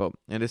 that's a typo.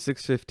 And a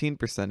 .615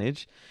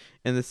 percentage.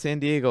 And the San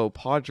Diego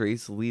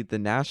Padres lead the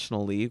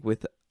National League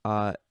with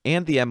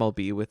and the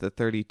MLB with a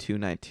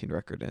 32-19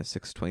 record and a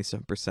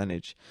 .627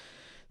 percentage.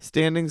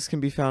 Standings can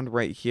be found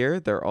right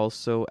here. They're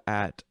also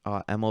at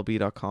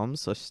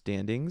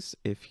MLB.com/standings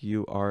if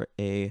you are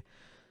a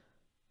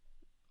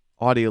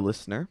audio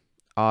listener.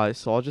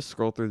 So I'll just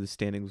scroll through the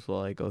standings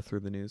while I go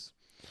through the news.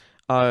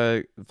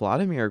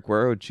 Vladimir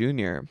Guerrero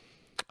Jr.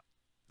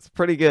 It's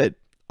pretty good.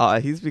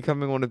 He's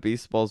becoming one of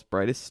baseball's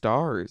brightest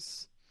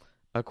stars,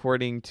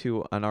 according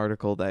to an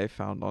article that I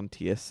found on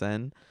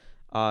TSN.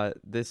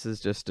 This is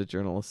just a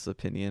journalist's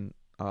opinion.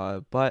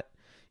 But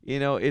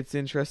it's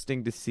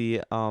interesting to see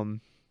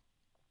them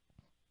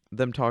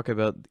talk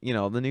about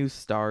the new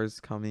stars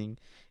coming,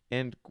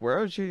 and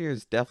Guerrero Jr.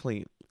 is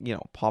definitely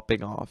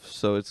popping off.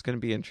 So it's going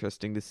to be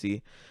interesting to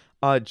see.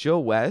 Joe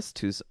West,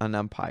 who's an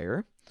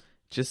umpire,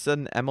 just set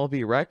an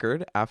MLB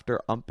record after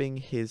umping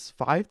his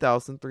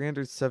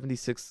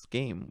 5,376th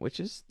game,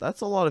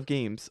 that's a lot of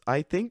games.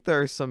 I think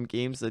there are some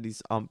games that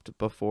he's umped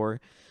before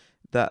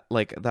that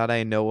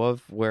I know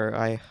of where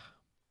I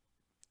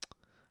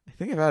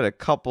think I've had a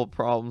couple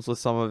problems with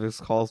some of his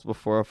calls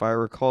before, if I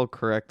recall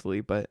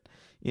correctly, but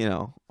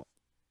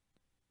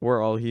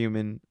we're all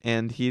human,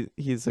 and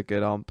he's a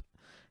good ump.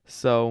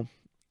 So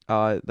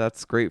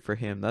that's great for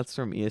him. That's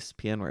from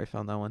ESPN where I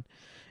found that one.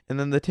 And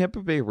then the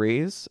Tampa Bay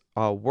Rays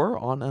were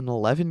on an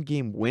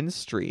 11-game win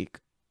streak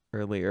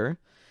earlier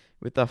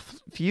with a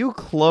few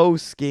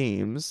close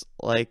games.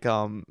 There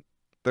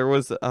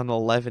was an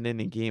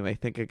 11-inning game, I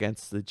think,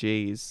 against the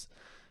Jays.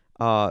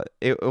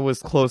 It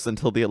was close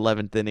until the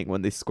 11th inning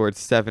when they scored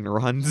 7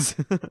 runs.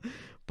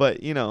 But,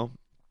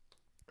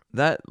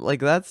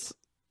 that's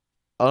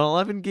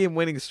an 11-game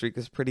winning streak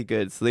is pretty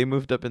good. So they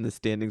moved up in the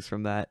standings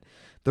from that.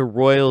 The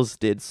Royals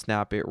did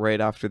snap it right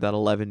after that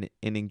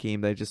 11-inning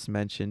game that I just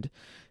mentioned.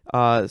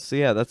 So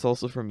yeah, that's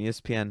also from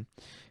ESPN.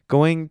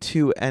 Going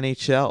to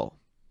NHL.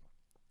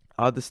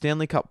 The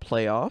Stanley Cup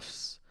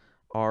playoffs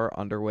are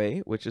underway,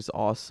 which is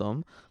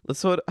awesome.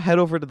 Let's head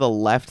over to the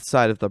left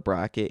side of the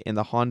bracket in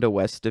the Honda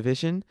West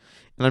division.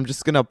 And I'm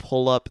just going to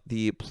pull up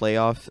the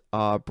playoff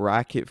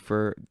bracket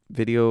for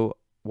video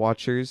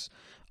watchers.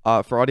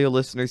 For audio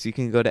listeners, you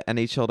can go to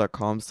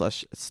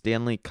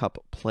nhl.com/Stanley Cup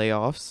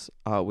playoffs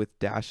with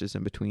dashes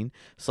in between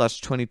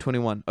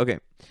 /2021. Okay,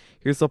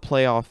 here's the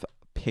playoff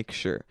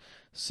picture.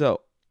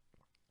 So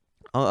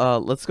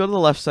let's go to the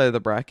left side of the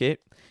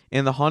bracket.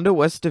 In the Honda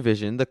West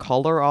Division, the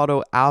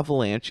Colorado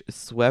Avalanche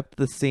swept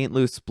the St.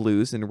 Louis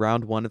Blues in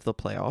round 1 of the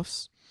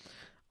playoffs.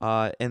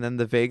 And then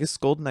the Vegas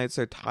Golden Knights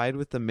are tied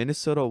with the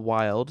Minnesota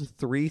Wild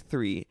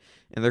 3-3,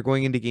 and they're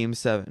going into Game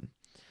 7.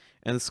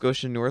 In the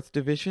Scotia North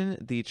Division,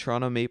 the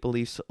Toronto Maple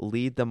Leafs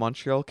lead the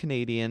Montreal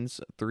Canadiens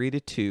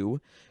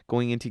 3-2,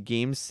 going into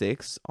Game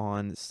 6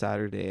 on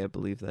Saturday, I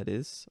believe that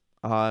is.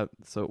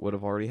 So it would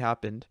have already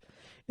happened.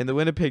 And the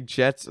Winnipeg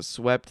Jets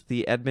swept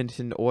the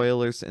Edmonton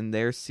Oilers in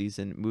their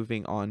season,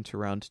 moving on to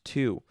round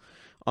 2.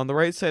 On the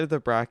right side of the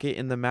bracket,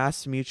 in the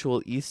Mass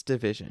Mutual East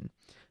Division,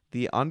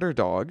 the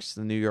underdogs,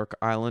 the New York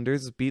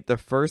Islanders, beat the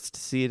first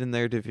seed in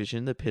their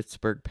division, the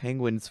Pittsburgh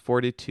Penguins,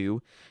 4-2,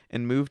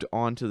 and moved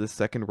on to the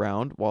second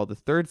round, while the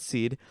third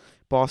seed,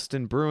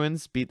 Boston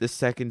Bruins, beat the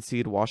second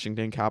seed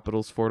Washington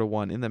Capitals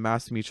 4-1 in the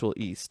Mass Mutual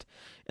East.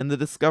 In the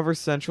Discover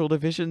Central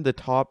Division, the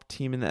top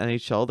team in the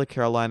NHL, the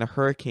Carolina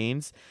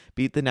Hurricanes,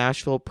 beat the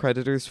Nashville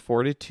Predators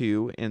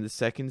 4-2, and the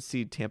second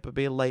seed Tampa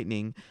Bay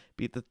Lightning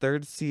beat the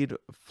third seed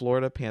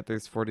Florida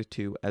Panthers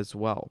 4-2 as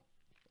well.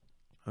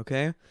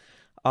 Okay?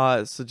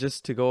 So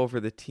just to go over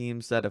the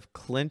teams that have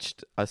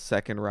clinched a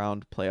second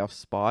round playoff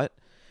spot,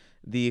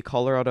 the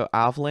Colorado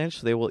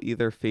Avalanche, they will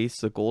either face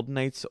the Golden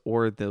Knights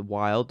or the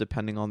Wild,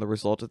 depending on the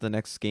result of the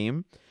next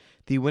game.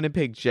 The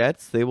Winnipeg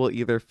Jets, they will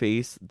either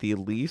face the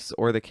Leafs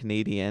or the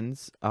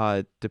Canadiens,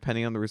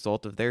 depending on the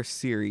result of their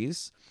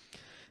series.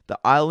 The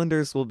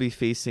Islanders will be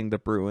facing the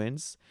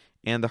Bruins,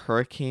 and the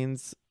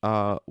Hurricanes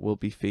will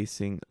be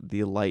facing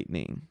the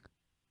Lightning.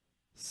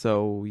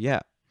 So, yeah.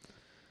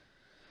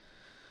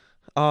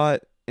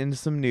 In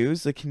some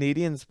news, the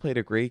Canadiens played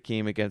a great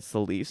game against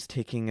the Leafs,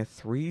 taking a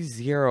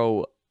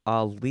 3-0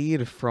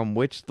 lead from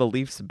which the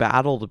Leafs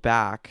battled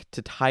back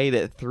to tie it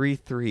at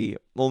 3-3,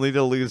 only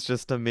to lose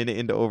just a minute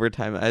into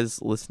overtime. I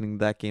was listening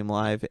to that game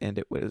live, and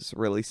it was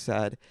really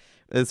sad.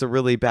 It was a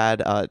really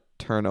bad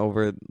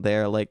turnover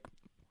there.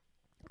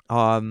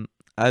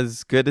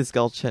 As good as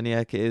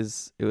Galchenyuk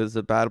is, it was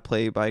a bad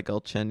play by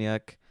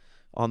Galchenyuk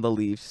on the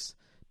Leafs.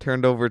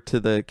 Turned over to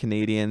the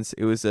Canadiens.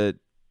 It was a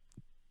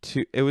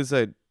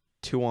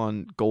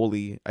 2-on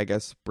goalie, I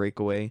guess,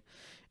 breakaway,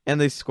 and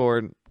they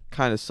scored.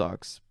 Kind of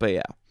sucks, but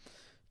yeah,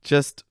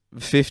 just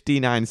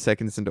 59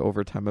 seconds into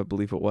overtime, I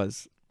believe it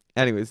was.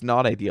 Anyways,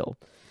 not ideal.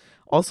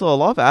 Also, a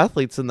lot of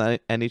athletes in the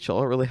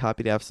NHL are really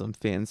happy to have some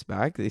fans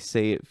back. They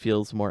say it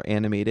feels more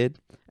animated.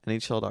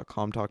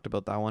 NHL.com talked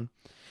about that one.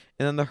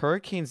 And then the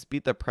Hurricanes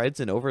beat the Preds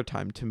in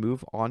overtime to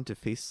move on to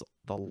face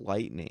the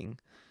Lightning.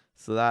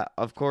 So that,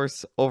 of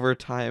course,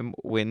 overtime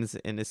wins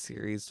in a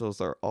series.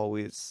 Those are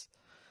always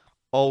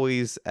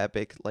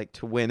epic. Like,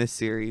 to win a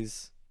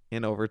series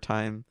in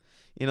overtime,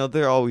 you know,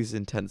 they're always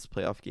intense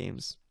playoff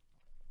games.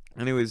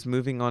 Anyways,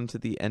 moving on to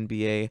the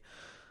NBA.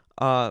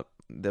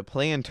 The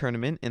play-in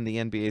tournament in the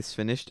NBA is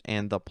finished,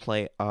 and the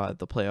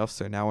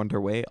playoffs are now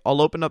underway.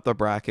 I'll open up the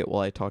bracket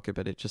while I talk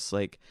about it, just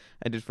like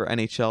I did for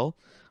NHL.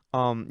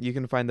 You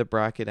can find the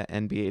bracket at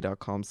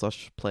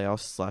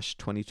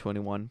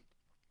nba.com/playoffs/2021.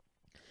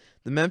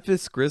 The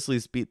Memphis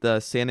Grizzlies beat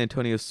the San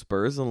Antonio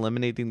Spurs,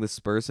 eliminating the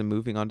Spurs and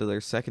moving on to their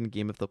second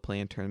game of the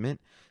play-in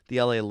tournament. The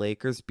LA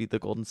Lakers beat the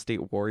Golden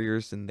State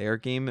Warriors in their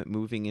game,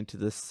 moving into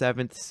the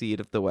 7th seed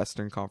of the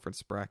Western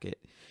Conference bracket.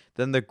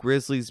 Then the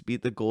Grizzlies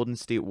beat the Golden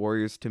State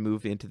Warriors to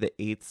move into the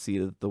 8th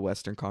seed of the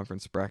Western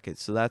Conference bracket.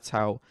 So that's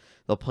how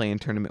the play-in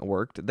tournament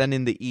worked. Then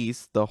in the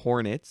East, the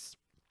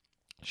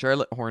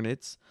Charlotte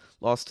Hornets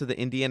lost to the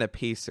Indiana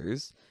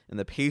Pacers, and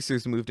the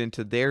Pacers moved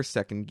into their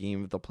second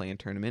game of the play-in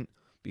tournament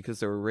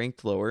because they were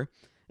ranked lower.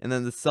 And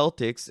then the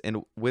Celtics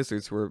and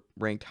Wizards were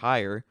ranked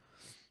higher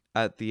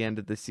at the end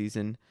of the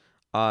season.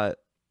 The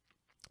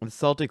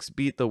Celtics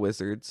beat the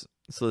Wizards,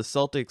 so the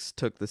Celtics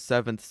took the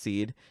 7th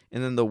seed,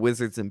 and then the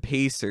Wizards and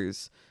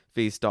Pacers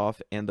faced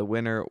off, and the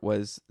winner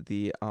was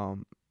the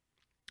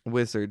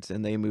Wizards,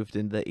 and they moved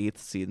into the 8th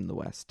seed in the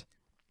West.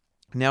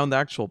 Now in the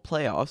actual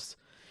playoffs,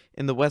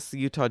 in the West, the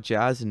Utah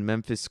Jazz and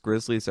Memphis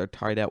Grizzlies are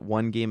tied at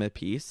 1 game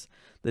apiece.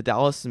 The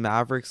Dallas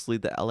Mavericks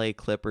lead the LA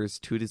Clippers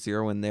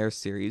 2-0 in their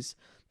series.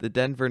 The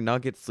Denver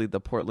Nuggets lead the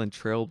Portland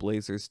Trail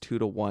Blazers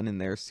 2-1 in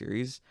their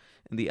series.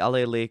 And the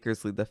LA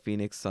Lakers lead the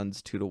Phoenix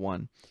Suns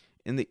 2-1.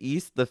 In the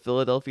East, the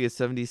Philadelphia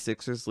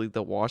 76ers lead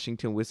the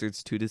Washington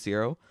Wizards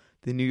 2-0.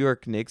 The New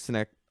York Knicks and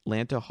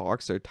Atlanta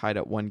Hawks are tied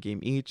at 1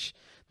 game each.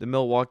 The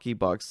Milwaukee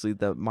Bucks lead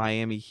the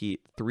Miami Heat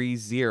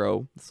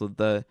 3-0. So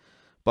the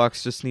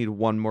Bucks just need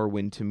one more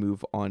win to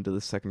move on to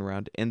the second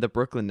round, and the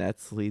Brooklyn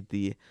Nets lead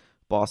the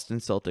Boston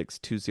Celtics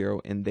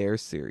 2-0 in their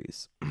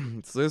series.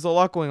 So there's a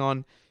lot going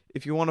on.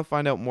 If you want to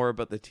find out more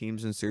about the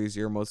teams and series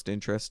you're most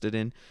interested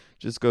in,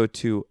 just go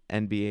to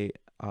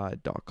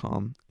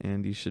NBA.com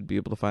and you should be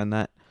able to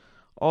find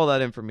all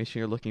that information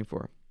you're looking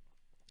for.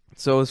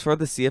 So as far as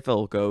the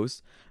CFL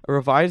goes, a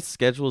revised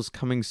schedule is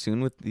coming soon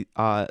with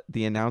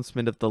the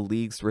announcement of the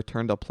league's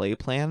return to play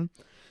plan.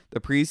 The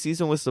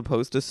preseason was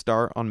supposed to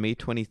start on May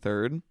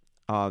 23rd.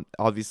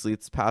 Obviously,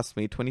 it's past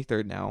May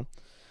 23rd now,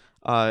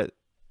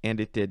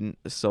 and it didn't.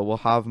 So we'll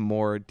have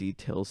more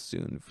details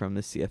soon from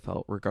the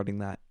CFL regarding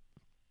that.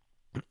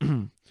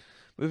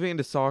 Moving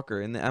into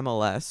soccer, in the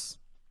MLS,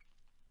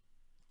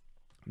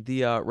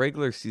 the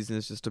regular season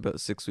is just about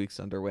 6 weeks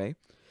underway.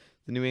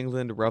 The New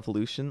England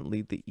Revolution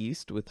lead the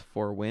East with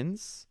 4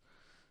 wins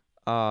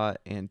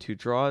and 2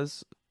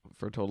 draws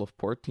for a total of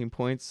 14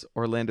 points.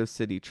 Orlando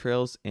City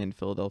trails and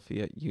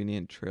Philadelphia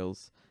Union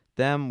trails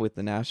them with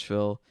the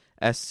Nashville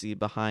SC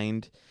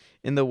behind.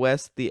 In the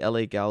West, the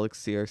LA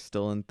Galaxy are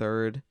still in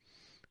third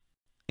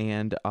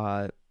and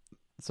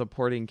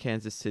supporting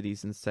Kansas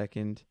City's in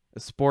second.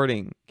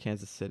 Sporting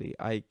Kansas City.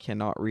 I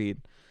cannot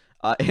read.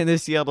 And the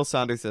Seattle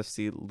Sounders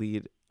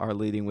FC are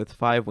leading with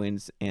 5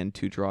 wins and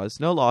 2 draws.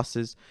 No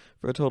losses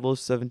for a total of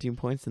 17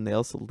 points, and they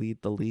also lead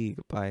the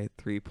league by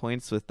 3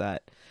 points with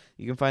that.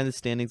 You can find the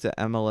standings at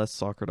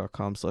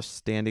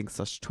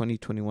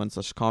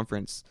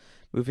mlssoccer.com/standings/2021/conference.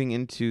 Moving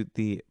into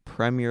the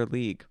Premier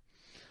League.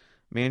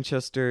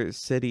 Manchester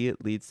City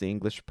leads the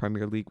English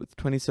Premier League with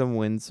 27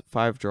 wins,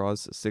 5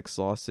 draws, 6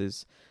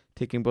 losses,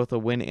 taking both a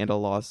win and a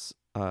loss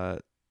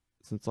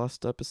since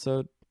last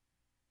episode.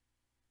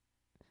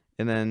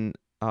 And then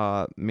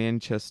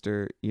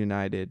Manchester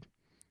United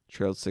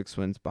trailed 6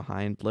 wins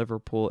behind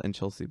Liverpool and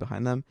Chelsea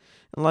behind them.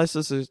 And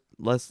Leicester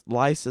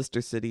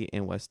City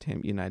and West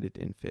Ham United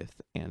in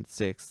 5th and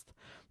 6th.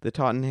 The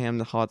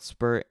Tottenham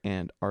Hotspur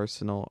and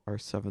Arsenal are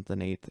 7th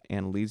and 8th.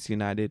 And Leeds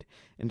United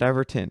and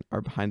Everton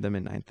are behind them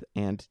in 9th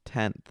and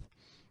 10th.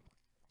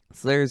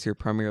 So there's your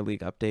Premier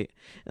League update.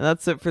 And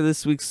that's it for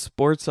this week's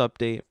sports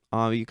update.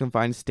 You can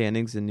find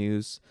standings and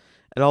news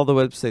at all the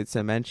websites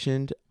I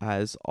mentioned,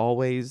 as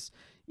always.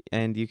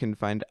 And you can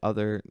find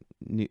other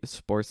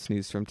sports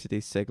news from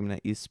today's segment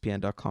at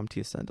espn.com,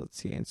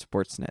 tsn.ca, and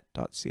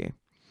sportsnet.ca.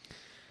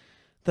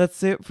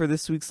 That's it for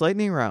this week's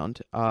lightning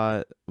round.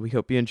 We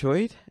hope you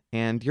enjoyed,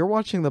 and you're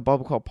watching the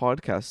Bubble Call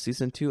Podcast,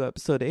 Season 2,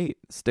 Episode 8.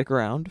 Stick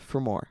around for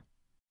more.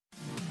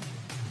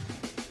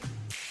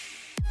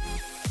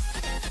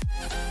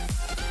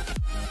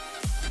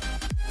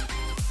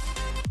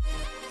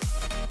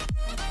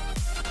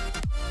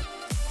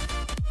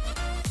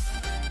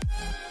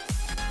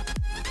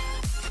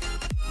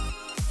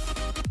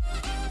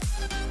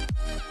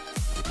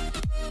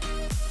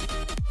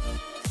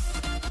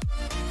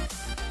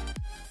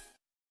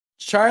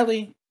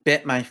 Charlie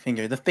bit my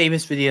finger. The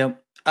famous video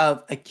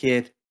of a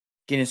kid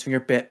getting his finger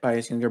bit by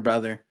his younger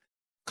brother.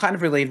 Kind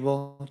of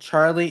relatable.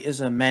 Charlie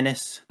is a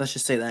menace. Let's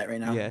just say that right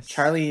now. Yes.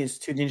 Charlie is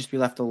too dangerous to be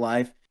left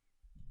alive.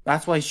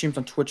 That's why he streams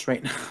on Twitch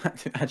right now,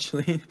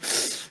 actually.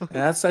 And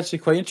that's actually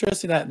quite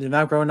interesting that they've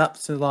now grown up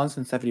so long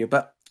since that video.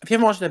 But if you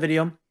haven't watched that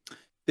video,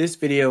 this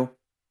video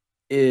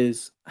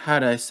is, how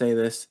do I say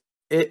this?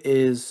 It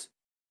is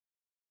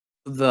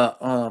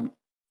the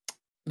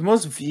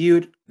most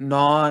viewed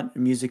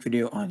non-music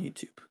video on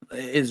YouTube.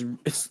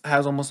 It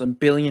has almost 1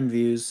 billion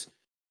views,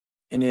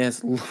 and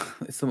it's a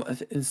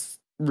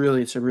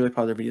really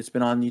popular video. It's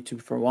been on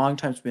YouTube for a long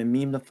time. It's been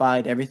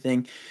meme-ified,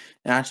 everything.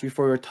 And actually,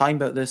 before we were talking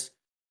about this,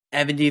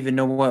 Evan didn't even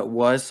know what it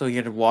was, so he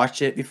had to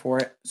watch it before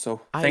it.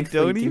 So I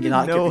don't even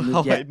know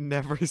how I'd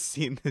never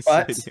seen this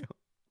video.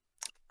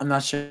 I'm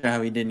not sure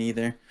how he didn't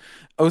either.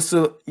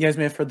 Also, you guys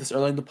may have heard this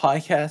earlier in the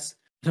podcast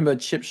about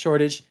chip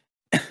shortage.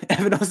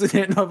 Evan also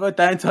didn't know about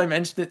that until I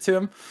mentioned it to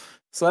him.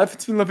 So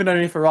I've been living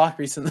underneath a rock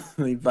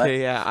recently. But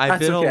okay, yeah,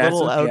 I've been a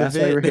little out of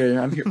it.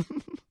 I'm here.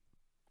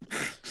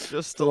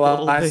 Just a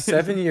little bit.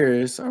 7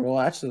 years. Or well,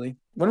 actually,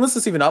 when was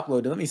this even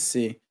uploaded? Let me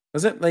see.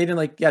 Was it late in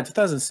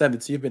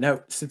 2007? So you've been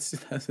out since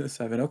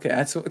 2007. Okay,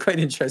 that's quite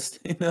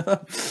interesting.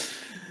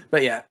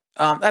 But yeah,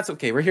 that's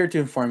okay. We're here to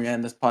inform you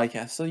in this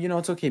podcast, so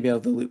it's okay to be out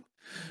of the loop.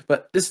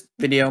 But this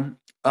video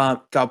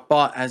got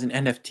bought as an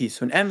NFT.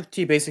 So an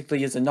NFT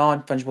basically is a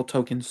non-fungible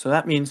token. So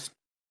that means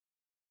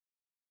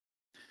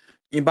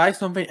you buy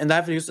something and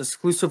that video is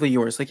exclusively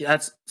yours.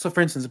 So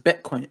for instance,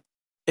 Bitcoin.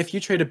 If you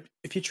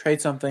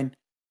trade something,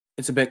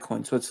 it's a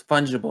Bitcoin. So it's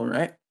fungible,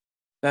 right?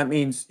 That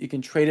means you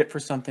can trade it for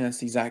something that's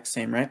the exact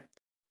same, right?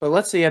 But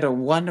let's say you had a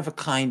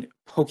one-of-a-kind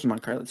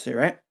Pokemon card, let's say,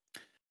 right?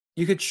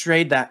 You could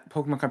trade that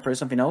Pokemon card for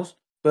something else,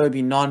 but it would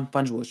be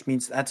non-fungible, which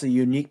means that's a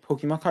unique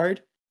Pokemon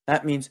card.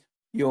 That means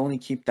you only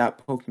keep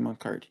that Pokemon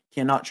card.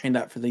 You cannot trade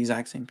that for the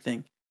exact same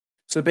thing.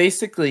 So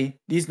basically,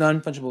 these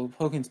non-fungible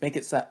tokens make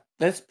it so that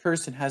this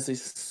person has the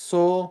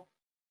sole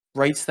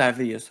rights to that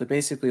video. So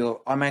basically,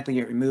 it'll automatically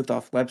get removed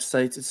off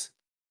websites. It's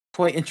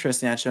quite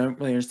interesting, actually. I don't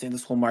really understand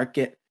this whole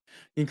market.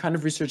 You can kind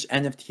of research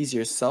NFTs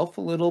yourself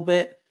a little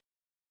bit.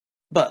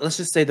 but let's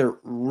just say they're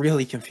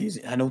really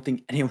confusing. I don't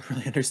think anyone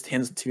really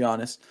understands it, to be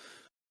honest.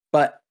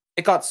 But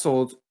it got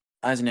sold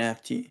as an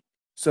NFT.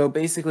 So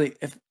basically,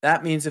 if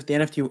that means if the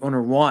NFT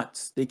owner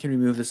wants, they can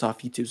remove this off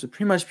YouTube. So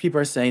pretty much people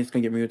are saying it's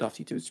going to get removed off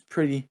YouTube. It's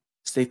pretty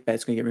safe bet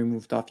it's going to get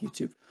removed off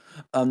YouTube.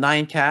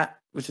 Nine Cat,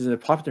 which is a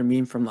popular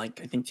meme from like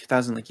I think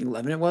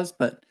 2011 it was,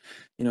 but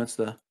it's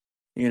the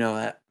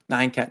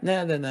Nine Cat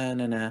nah nah nah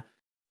nah nah.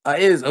 It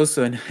is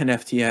also an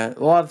NFT. A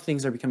lot of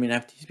things are becoming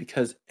NFTs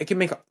because it can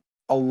make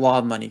a lot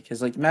of money.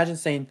 Because like imagine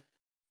saying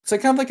it's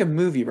like kind of like a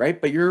movie, right?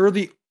 But you're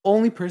the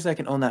only person that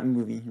can own that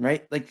movie,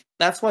 right? Like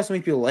that's why so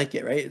many people like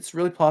it, right? It's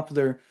really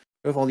popular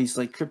with all these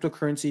like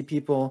cryptocurrency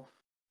people,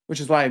 which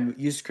is why I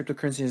use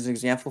cryptocurrency as an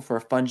example for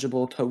a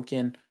fungible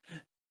token.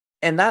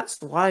 And that's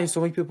why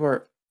so many people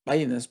are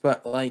buying this.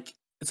 But like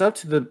it's up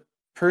to the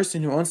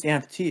person who owns the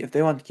NFT if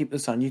they want to keep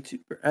this on YouTube,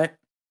 right?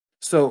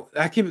 So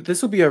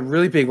this will be a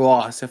really big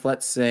loss if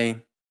let's say,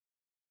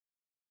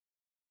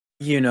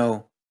 you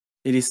know,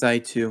 they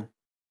decide to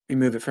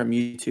remove it from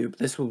YouTube.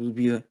 This will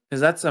be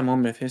because that's a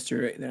moment of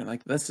history right there.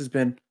 Like this has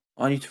been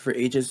on YouTube for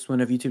ages. It's one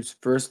of YouTube's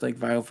first like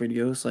viral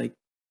videos. Like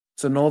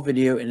it's an old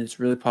video and it's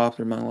really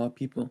popular among a lot of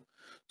people.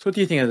 So what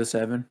do you think of this,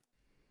 Evan?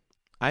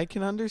 I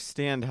can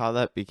understand how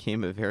that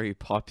became a very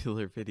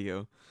popular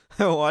video.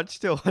 I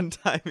watched it one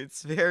time.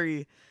 It's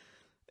very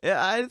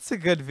yeah, it's a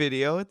good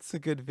video. It's a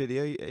good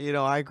video. You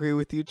know, I agree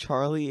with you.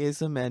 Charlie is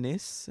a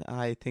menace.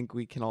 I think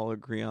we can all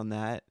agree on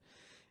that.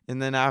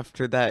 And then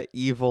after that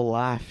evil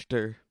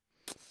laughter,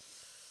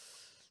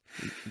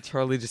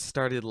 Charlie just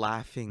started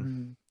laughing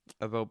Mm.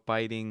 about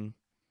biting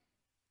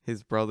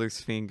his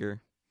brother's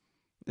finger.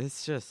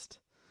 It's just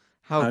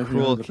how I don't even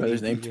remember cruel the can you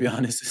brother's name be? to be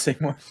honest. The same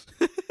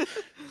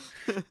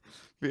one.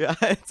 Yeah,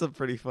 it's a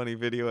pretty funny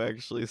video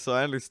actually. So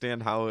I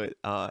understand how it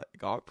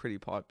got pretty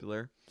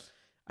popular.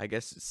 I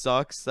guess it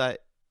sucks that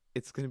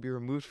it's going to be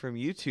removed from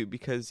YouTube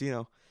because,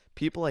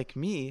 people like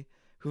me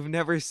who've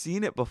never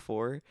seen it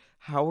before,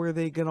 how are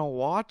they going to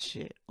watch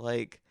it?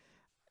 Like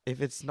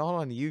if it's not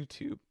on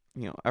YouTube,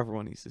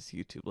 everyone uses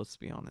YouTube, let's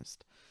be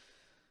honest.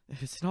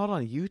 If it's not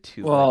on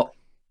YouTube, like Well,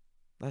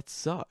 that the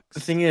sucks.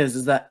 thing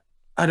is that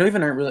I don't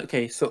even really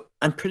okay. So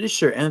I'm pretty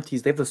sure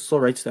NFTs they have the sole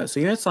rights to that. So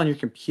even if it's on your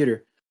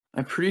computer,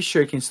 I'm pretty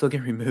sure it can still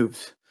get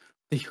removed.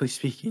 Legally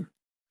speaking.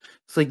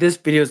 It's like this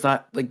video is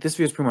not like this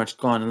video is pretty much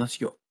gone unless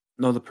you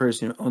know the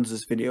person who owns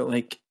this video.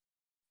 Like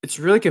it's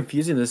really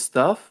confusing this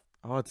stuff,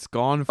 Oh, it's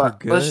gone for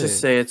but let's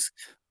just good. say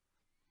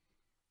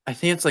I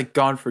think it's like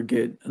gone for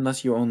good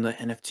unless you own the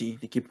NFT.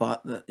 They keep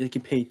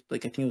pay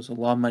like I think it was a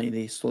lot of money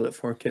they sold it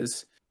for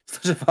because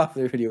it's such a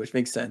popular video, which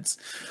makes sense.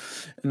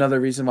 Another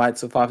reason why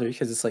it's so popular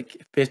because it's like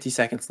 50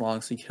 seconds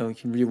long, so you can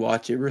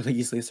rewatch it really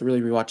easily. It's a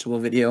really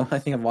rewatchable video. I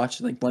think I've watched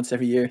it like once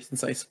every year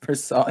since I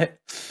first saw it.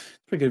 It's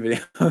a pretty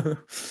good video.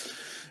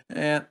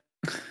 And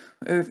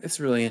it's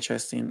really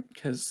interesting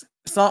because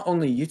it's not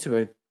only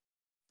YouTube.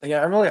 Like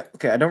I'm really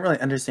okay. I don't really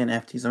understand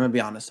NFTs. I'm gonna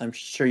be honest. I'm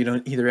sure you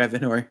don't either,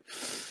 Evan, or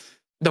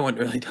no one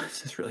really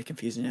does. It's really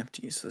confusing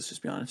NFTs. So let's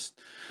just be honest.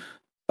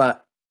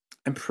 But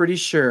I'm pretty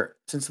sure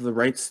since of the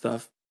right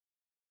stuff,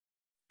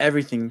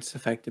 everything's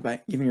affected by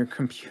it, even your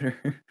computer.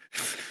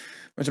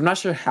 Which I'm not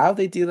sure how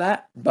they do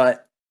that,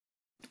 but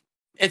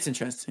it's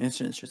interesting. It's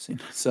interesting.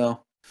 So, what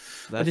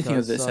do That you think of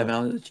does this, Evan? suck.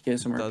 I'll let you get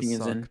some It more does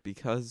opinions in. suck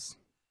because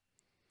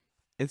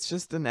it's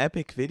just an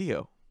epic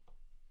video.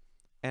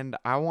 And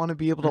I want to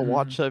be able to Mhm.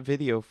 watch that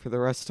video for the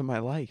rest of my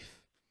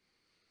life.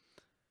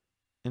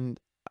 And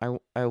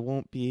I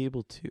won't be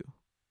able to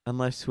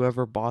unless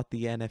whoever bought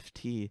the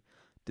NFT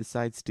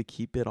decides to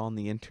keep it on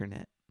the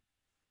internet.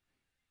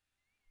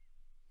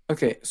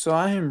 Okay, so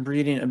I am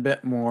reading a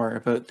bit more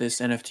about this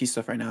NFT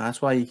stuff right now.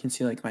 That's why you can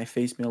see like my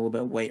face being a little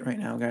bit white right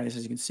now, guys.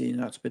 As you can see,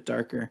 now it's a bit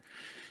darker.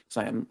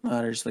 So I'm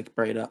just like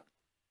bright up.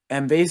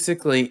 And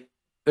basically,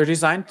 they're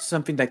designed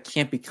something that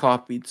can't be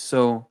copied.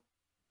 So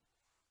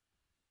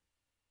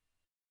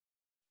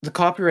the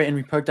copyright and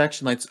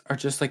reproduction rights are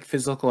just like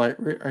physical art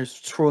are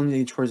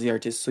solely towards the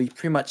artist. So you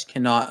pretty much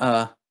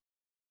cannot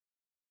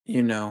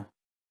you know,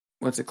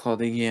 what's it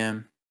called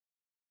again?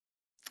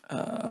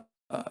 Uh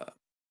uh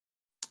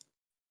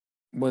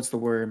what's the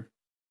word?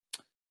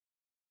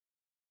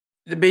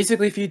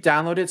 Basically if you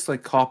download it, it's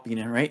like copying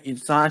it, right?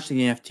 It's not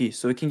actually an NFT,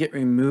 so it can get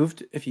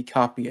removed if you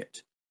copy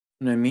it.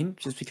 You know what I mean?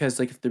 Just because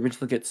like if the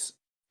original gets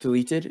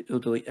deleted, it'll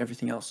delete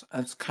everything else.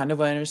 That's kind of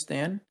what I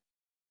understand.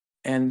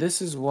 And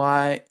this is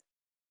why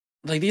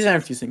like these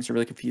NFT things are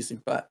really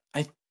confusing, but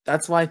I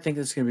that's why I think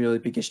this is gonna be a really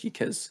big issue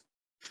because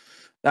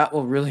that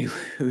will really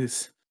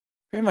lose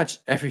pretty much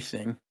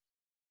everything.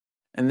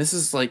 And this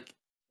is like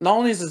not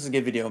only is this a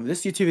good video, but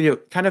this YouTube video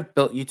kind of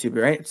built YouTube,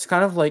 right? It's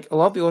kind of like a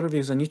lot of the older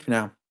videos on YouTube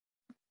now.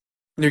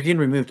 They're getting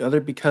removed, other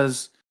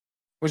because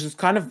which is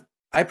kind of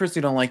I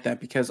personally don't like that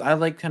because I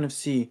like kind of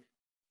see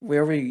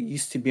where we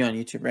used to be on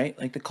YouTube, right?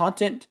 Like the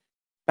content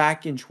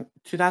back in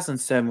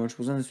 2007, which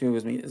was when this video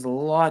was made, is a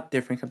lot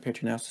different compared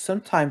to now. So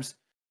sometimes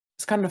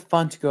it's kind of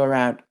fun to go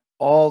around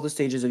all the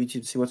stages of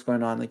YouTube to see what's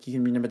going on. Like you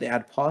can remember the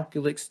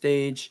apocalypse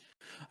stage.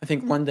 I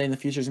think one day in the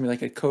future is gonna be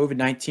like a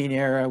COVID-19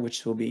 era,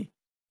 which will be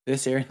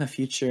this era in the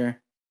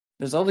future.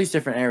 there's all these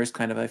different areas,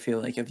 kind of, I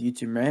feel like, of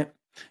YouTube, right?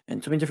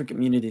 And so many different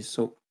communities.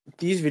 So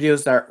these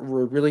videos that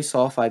were really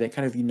solidified that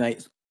kind of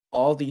unite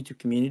all the YouTube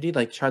community,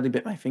 like Charlie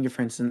Bit My Finger,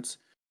 for instance,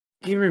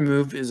 being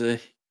removed is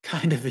a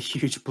kind of a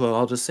huge blow.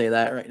 I'll just say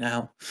that right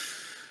now.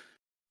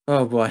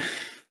 Oh boy.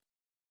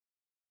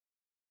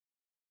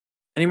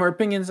 Any more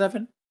opinions,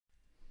 Evan?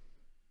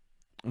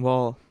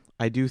 Well,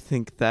 I do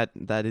think that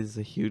that is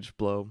a huge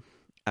blow,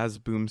 as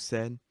Boom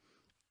said.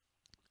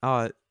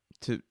 Uh,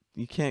 to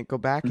you can't go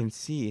back Mm. and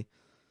see,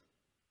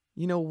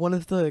 one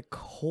of the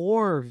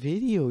core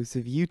videos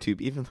of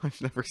YouTube, even though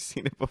I've never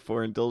seen it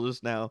before until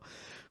just now.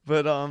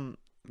 But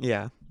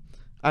yeah.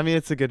 I mean,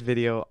 it's a good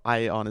video.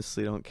 I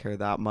honestly don't care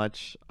that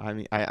much. I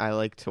mean, I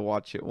like to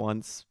watch it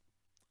once.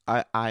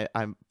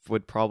 I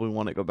would probably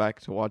want to go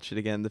back to watch it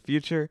again in the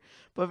future.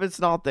 But if it's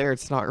not there,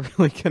 it's not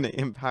really going to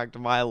impact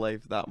my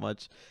life that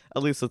much.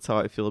 At least that's how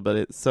I feel about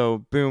it.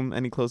 So, Boom,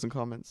 any closing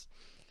comments?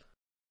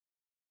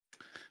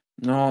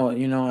 No,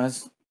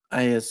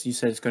 as you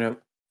said, it's gonna,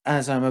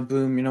 as I'm a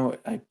Boom,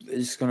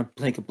 it's gonna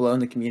take a blow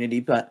in the community.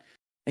 But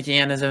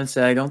again, as Evan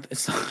said, I don't,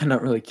 it's not, I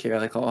don't really care.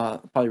 Like, I'll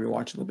probably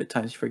rewatch it a little bit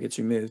times before it gets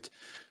removed,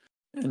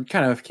 and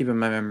kind of keep it in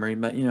my memory.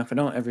 But if I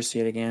don't ever see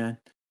it again,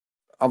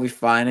 I'll be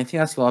fine. I think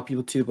that's a lot of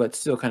people too, but it's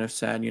still kind of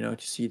sad, to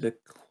see the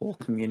whole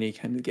community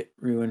kind of get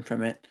ruined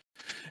from it.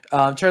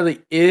 Charlie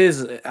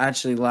is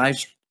actually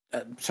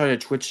started a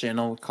Twitch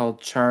channel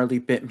called Charlie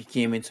Bit Me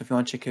Gaming. So if you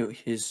want to check out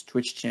his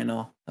Twitch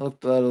channel, I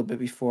looked a little bit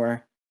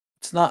before.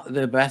 It's not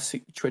the best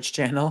Twitch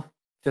channel.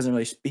 He doesn't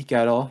really speak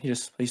at all. He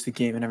just plays the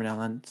game and every now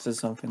and then says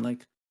something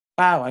like,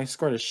 "Wow, I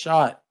scored a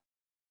shot."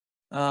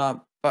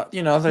 But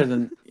other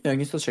than you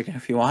can still check it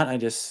if you want. I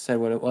just said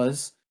what it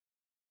was.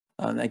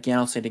 Again,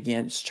 I'll say it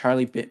again. It's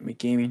Charlie Bit Me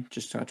Gaming.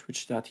 Just on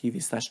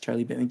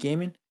twitch.tv/Charlie Bit Me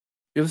Gaming.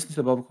 You're listening to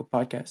the Bubble Code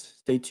Podcast.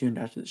 Stay tuned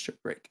after the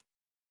short break.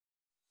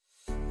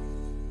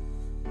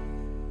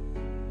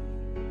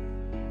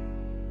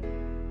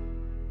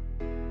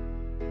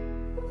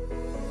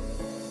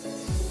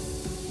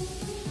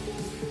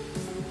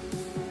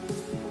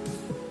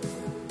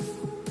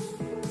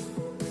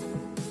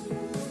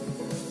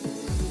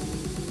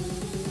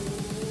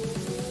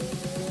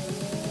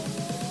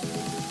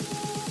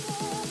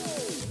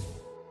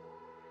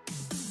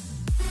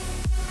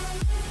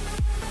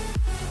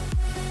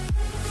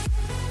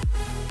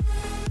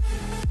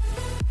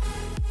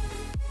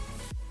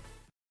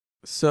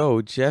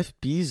 So, Jeff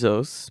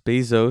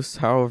Bezos,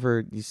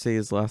 however you say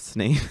his last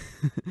name,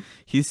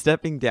 he's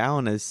stepping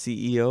down as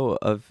CEO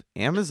of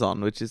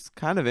Amazon, which is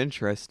kind of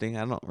interesting.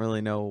 I don't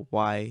really know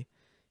why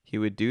he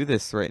would do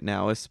this right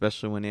now,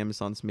 especially when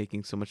Amazon's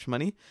making so much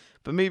money.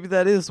 But maybe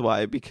that is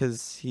why,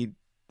 because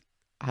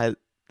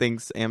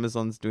thinks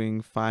Amazon's doing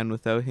fine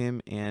without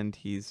him, and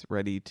he's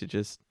ready to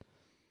just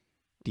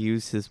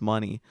use his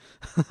money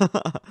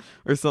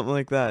or something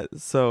like that.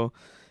 So,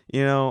 I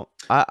don't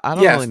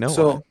really know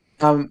why.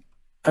 So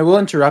I will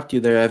interrupt you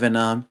there, Evan.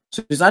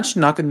 So he's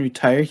actually not going to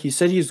retire. He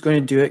said he was going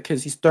to do it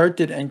because he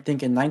started, I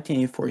think, in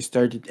 1984. He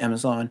started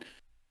Amazon,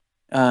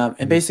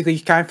 and basically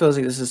he kind of feels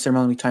like this is a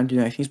similar time to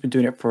do it. I think he's been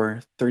doing it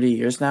for 30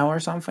 years now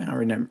or something. I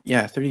remember,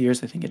 yeah, 30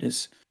 years I think it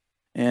is,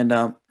 and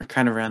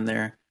kind of around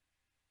there.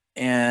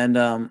 And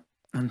I'm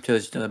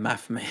just doing the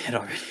math in my head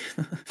already.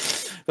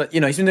 But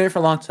he's been doing it for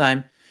a long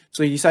time.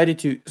 So he decided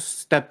to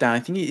step down. I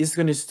think he is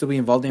going to still be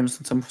involved in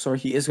Amazon some sort.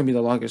 He is going to be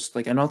the longest.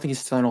 Like, I don't think he's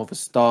selling all of his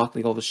stock,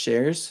 like all the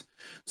shares.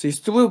 So he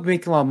still will be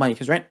making a lot of money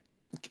because right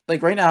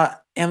now,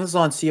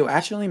 Amazon CEO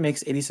actually only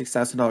makes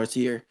 $86,000 a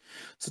year.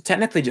 So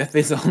technically, Jeff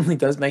Bezos only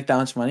does make that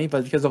much money,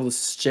 but because of all the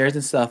shares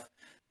and stuff,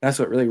 that's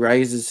what really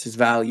raises his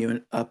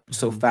value up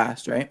so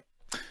fast, right?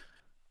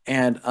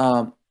 And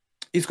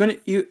he's going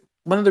to.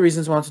 One of the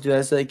reasons he wants to do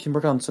that is that he can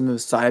work on some of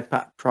his side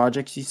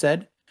projects. He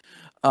said,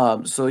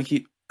 so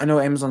I know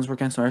Amazon's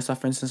working on some other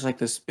stuff, for instance, like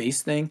the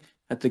space thing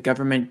that the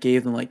government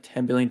gave them like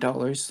 $10 billion.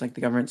 Like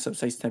the government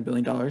subsidized $10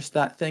 billion to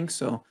that thing.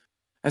 So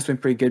that's been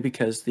pretty good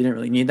because they didn't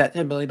really need that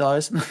 $10 billion in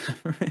the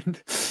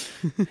government.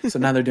 So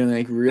now they're doing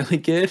like really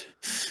good.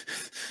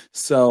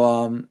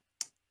 So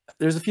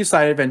there's a few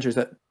side adventures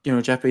that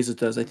Jeff Bezos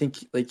does. I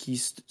think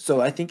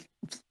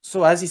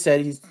as he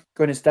said, he's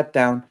going to step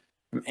down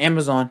from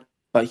Amazon,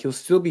 but he'll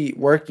still be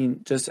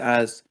working just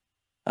as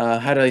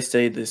how do I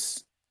say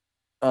this?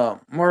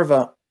 More of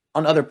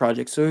on other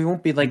projects. So he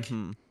won't be like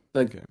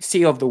the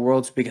CEO of the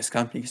world's biggest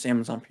company, because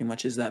Amazon pretty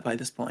much is that by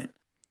this point.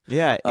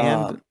 Yeah,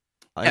 and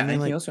I mean, anything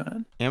like, else you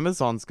want?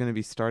 Amazon's gonna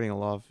be starting a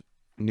lot of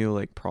new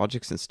like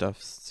projects and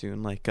stuff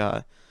soon. Like,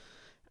 I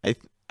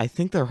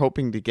think they're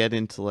hoping to get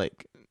into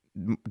like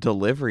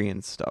delivery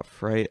and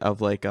stuff, right? Of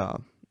like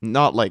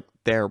not like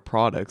their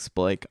products,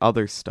 but like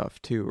other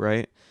stuff too,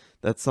 right?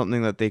 That's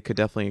something that they could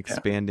definitely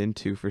expand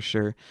into for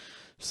sure.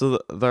 So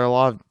there are a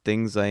lot of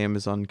things that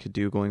Amazon could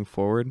do going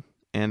forward.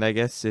 And I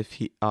guess if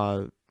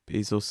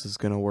Bezos is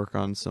gonna work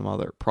on some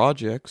other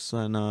projects,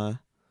 then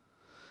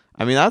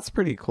I mean that's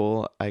pretty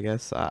cool. I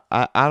guess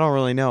I don't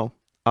really know.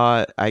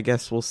 I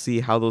guess we'll see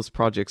how those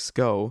projects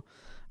go.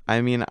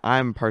 I mean,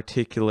 I'm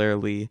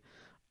particularly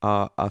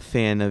a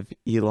fan of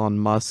Elon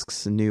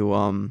Musk's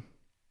new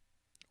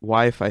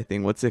Wi-Fi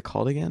thing. What's it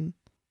called again?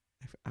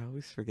 I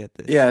always forget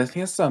this. Yeah, I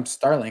think it's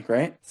Starlink,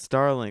 right?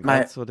 Starlink. My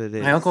That's what it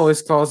my uncle is.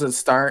 always calls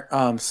it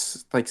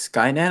like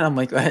Skynet. I'm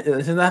like,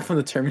 isn't that from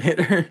the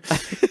Terminator?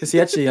 Because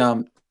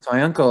so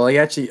my uncle, he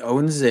actually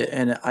owns it,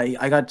 and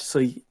I got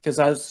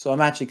because I'm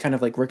actually kind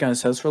of like working on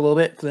his house for a little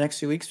bit for the next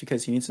few weeks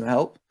because he needs some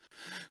help.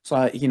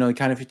 So he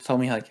kind of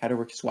told me like how to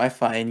work his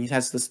Wi-Fi, and he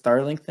has the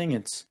Starlink thing.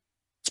 It's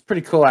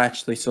pretty cool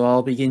actually. So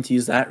I'll begin to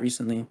use that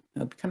recently.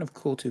 It'll be kind of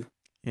cool to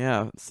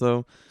Yeah.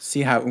 So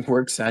see how it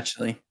works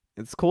actually.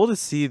 it's cool to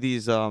see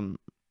these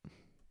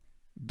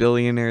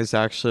billionaires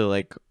actually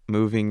like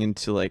moving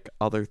into like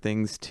other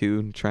things too,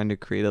 and trying to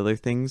create other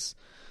things.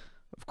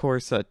 Of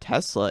course,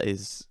 Tesla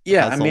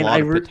Yeah, I has a mean,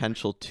 lot of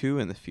potential too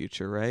in the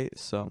future, right?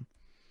 So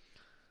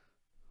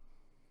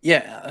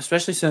yeah,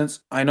 especially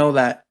since I know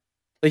that,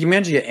 like, you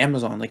managed to get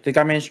Amazon. Like, the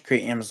guy managed to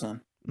create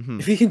Amazon. mhm.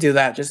 If he can do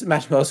that, just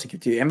imagine what else he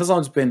could do.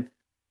 Amazon's been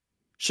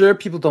sure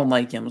people don't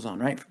like Amazon,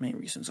 right? For many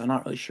reasons. I'm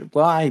not really sure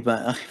why,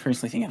 but I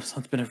personally think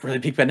Amazon's been a really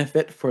big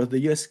benefit for the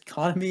U.S.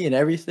 economy and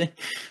everything.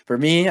 For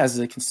me as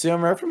a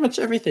consumer, pretty much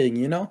everything,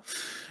 you know.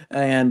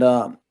 And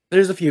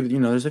there's a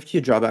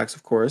few drawbacks,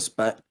 of course,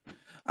 but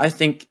I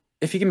think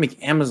if you can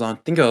make Amazon,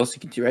 think of what else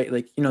you can do, right?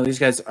 Like, these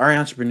guys are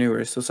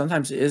entrepreneurs, so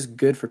sometimes it is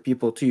good for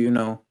people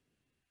to,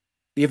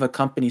 leave a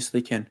company so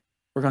they can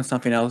work on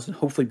something else and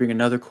hopefully bring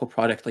another cool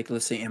product, like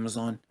let's say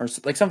Amazon or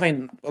like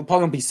something probably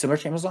gonna be similar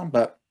to Amazon,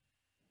 but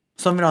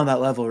something on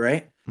that level,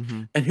 right?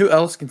 Mhm. And who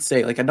else can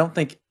say, like, I don't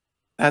think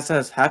as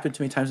has happened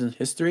too many times in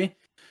history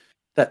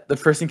that the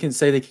person can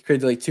say they could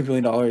create like $2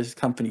 billion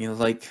company,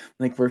 like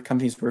where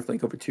companies worth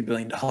like over $2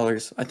 billion.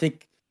 I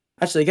think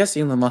actually I guess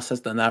Elon Musk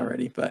has done that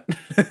already, but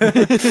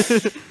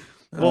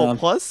Well, um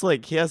plus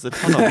like he has a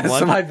ton of so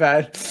money. my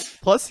bad.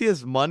 Plus he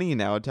has money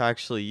now to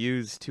actually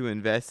use to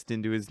invest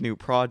into his new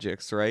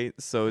projects, right?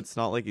 So it's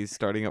not like he's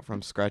starting up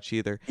from scratch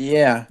either,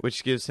 Yeah.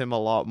 which gives him a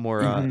lot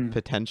more Hmm.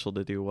 potential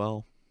to do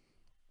well.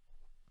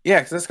 Yeah,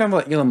 because that's kind of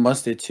what Elon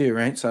Musk did too,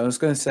 right? So I was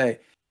gonna say,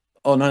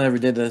 oh, no one ever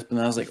did this, but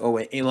then I was like, oh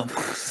wait, Elon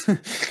Musk.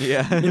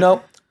 Yeah. you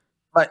know,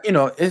 but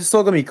it's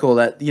still gonna be cool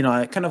that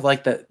I kind of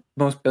like that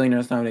most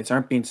billionaires nowadays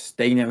aren't being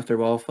stagnant with their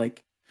wealth.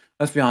 Like,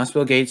 let's be honest,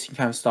 Bill Gates, he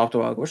kind of stopped a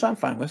while ago, which I'm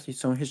fine with.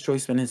 So his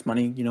choice spend his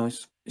money,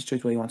 his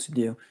choice what he wants to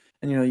do,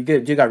 and you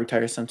got to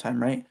retire sometime,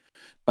 right?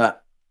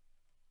 But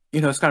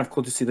it's kind of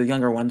cool to see the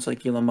younger ones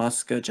like Elon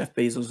Musk, Jeff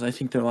Bezos. I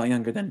think they're a lot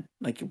younger than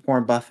like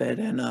Warren Buffett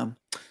and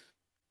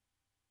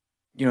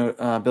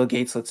Bill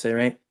Gates, let's say,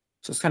 right?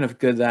 So it's kind of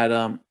good that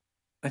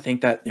I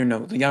think that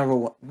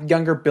the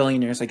younger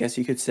billionaires, I guess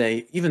you could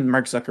say, even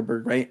Mark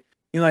Zuckerberg, right?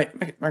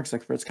 Like Mark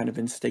Zuckerberg's kind of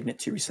been stagnant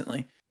too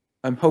recently.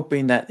 I'm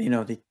hoping that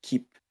they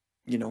keep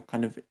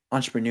kind of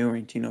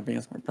entrepreneuring to bring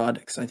us more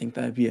products. I think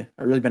that'd be a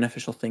really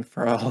beneficial thing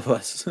for all of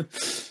us.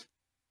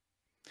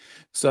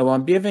 So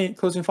do you have any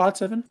closing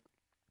thoughts, Evan?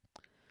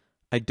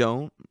 I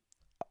don't,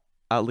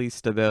 at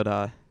least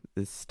about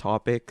this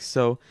topic.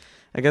 So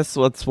I guess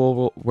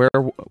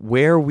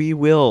where we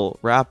will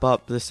wrap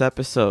up this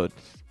episode.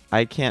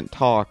 I can't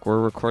talk.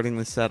 We're recording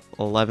this at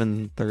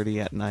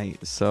 11:30 at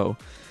night, so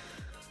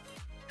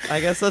I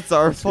guess that's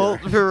our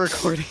fault for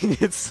recording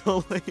it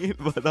so late.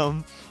 But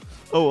oh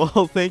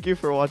well. Thank you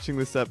for watching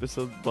this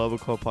episode, Bubble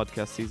Club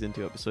Podcast Season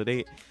 2, Episode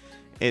 8.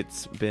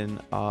 It's been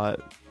a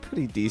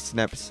pretty decent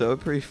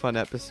episode, pretty fun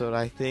episode,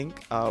 I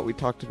think. We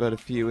talked about a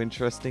few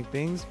interesting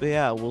things, but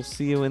yeah, we'll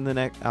see you in the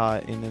next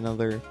in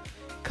another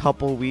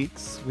couple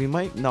weeks. We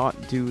might not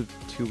do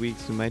 2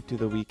 weeks, we might do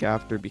the week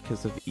after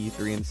because of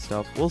E3 and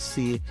stuff. We'll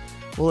see.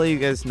 We'll let you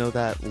guys know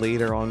that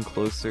later on,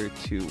 closer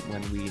to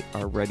when we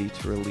are ready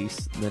to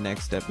release the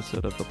next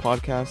episode of the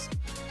podcast.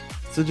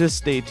 So just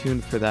stay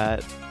tuned for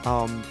that.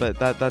 But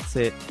that's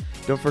it.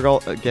 Don't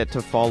forget to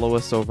follow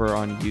us over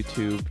on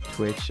YouTube,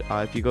 Twitch.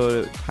 If you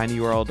go to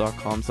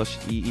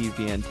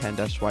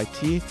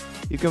tinyurl.com/EEVN10-YT,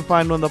 you can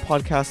find one of the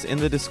podcasts in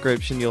the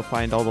description. You'll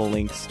find all the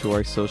links to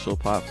our social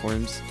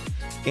platforms.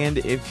 And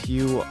if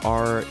you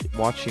are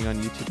watching on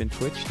YouTube and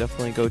Twitch,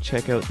 definitely go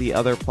check out the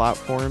other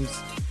platforms.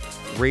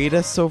 Rate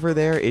us over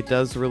there. It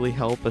does really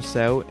help us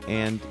out,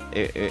 and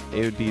it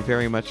would be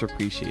very much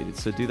appreciated.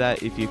 So do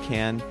that if you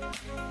can.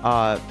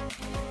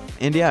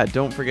 And yeah,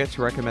 don't forget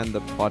to recommend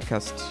the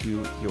podcast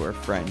to your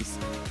friends.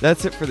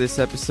 That's it for this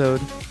episode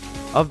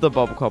of the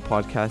Bubble Club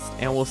Podcast,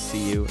 and we'll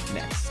see you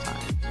next time.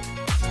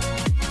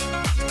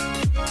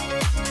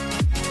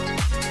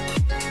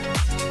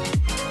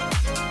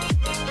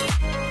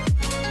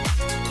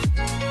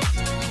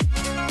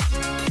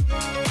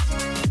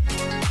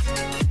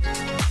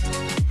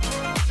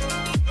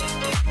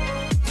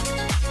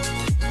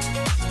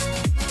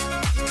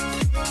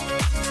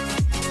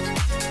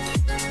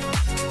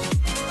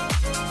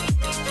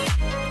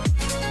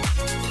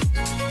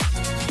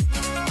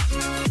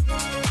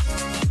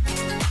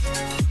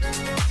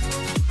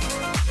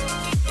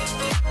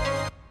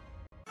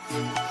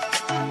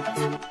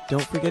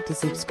 Don't forget to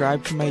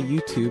subscribe to my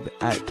YouTube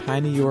at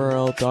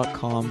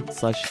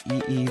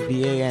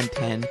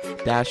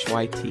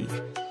tinyurl.com/EEVAN10-YT.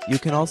 You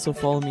can also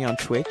follow me on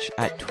Twitch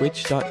at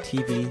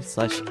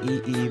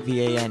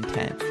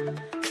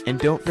twitch.tv/EEVAN10. And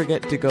don't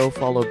forget to go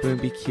follow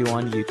BoomBQ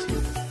on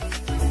YouTube.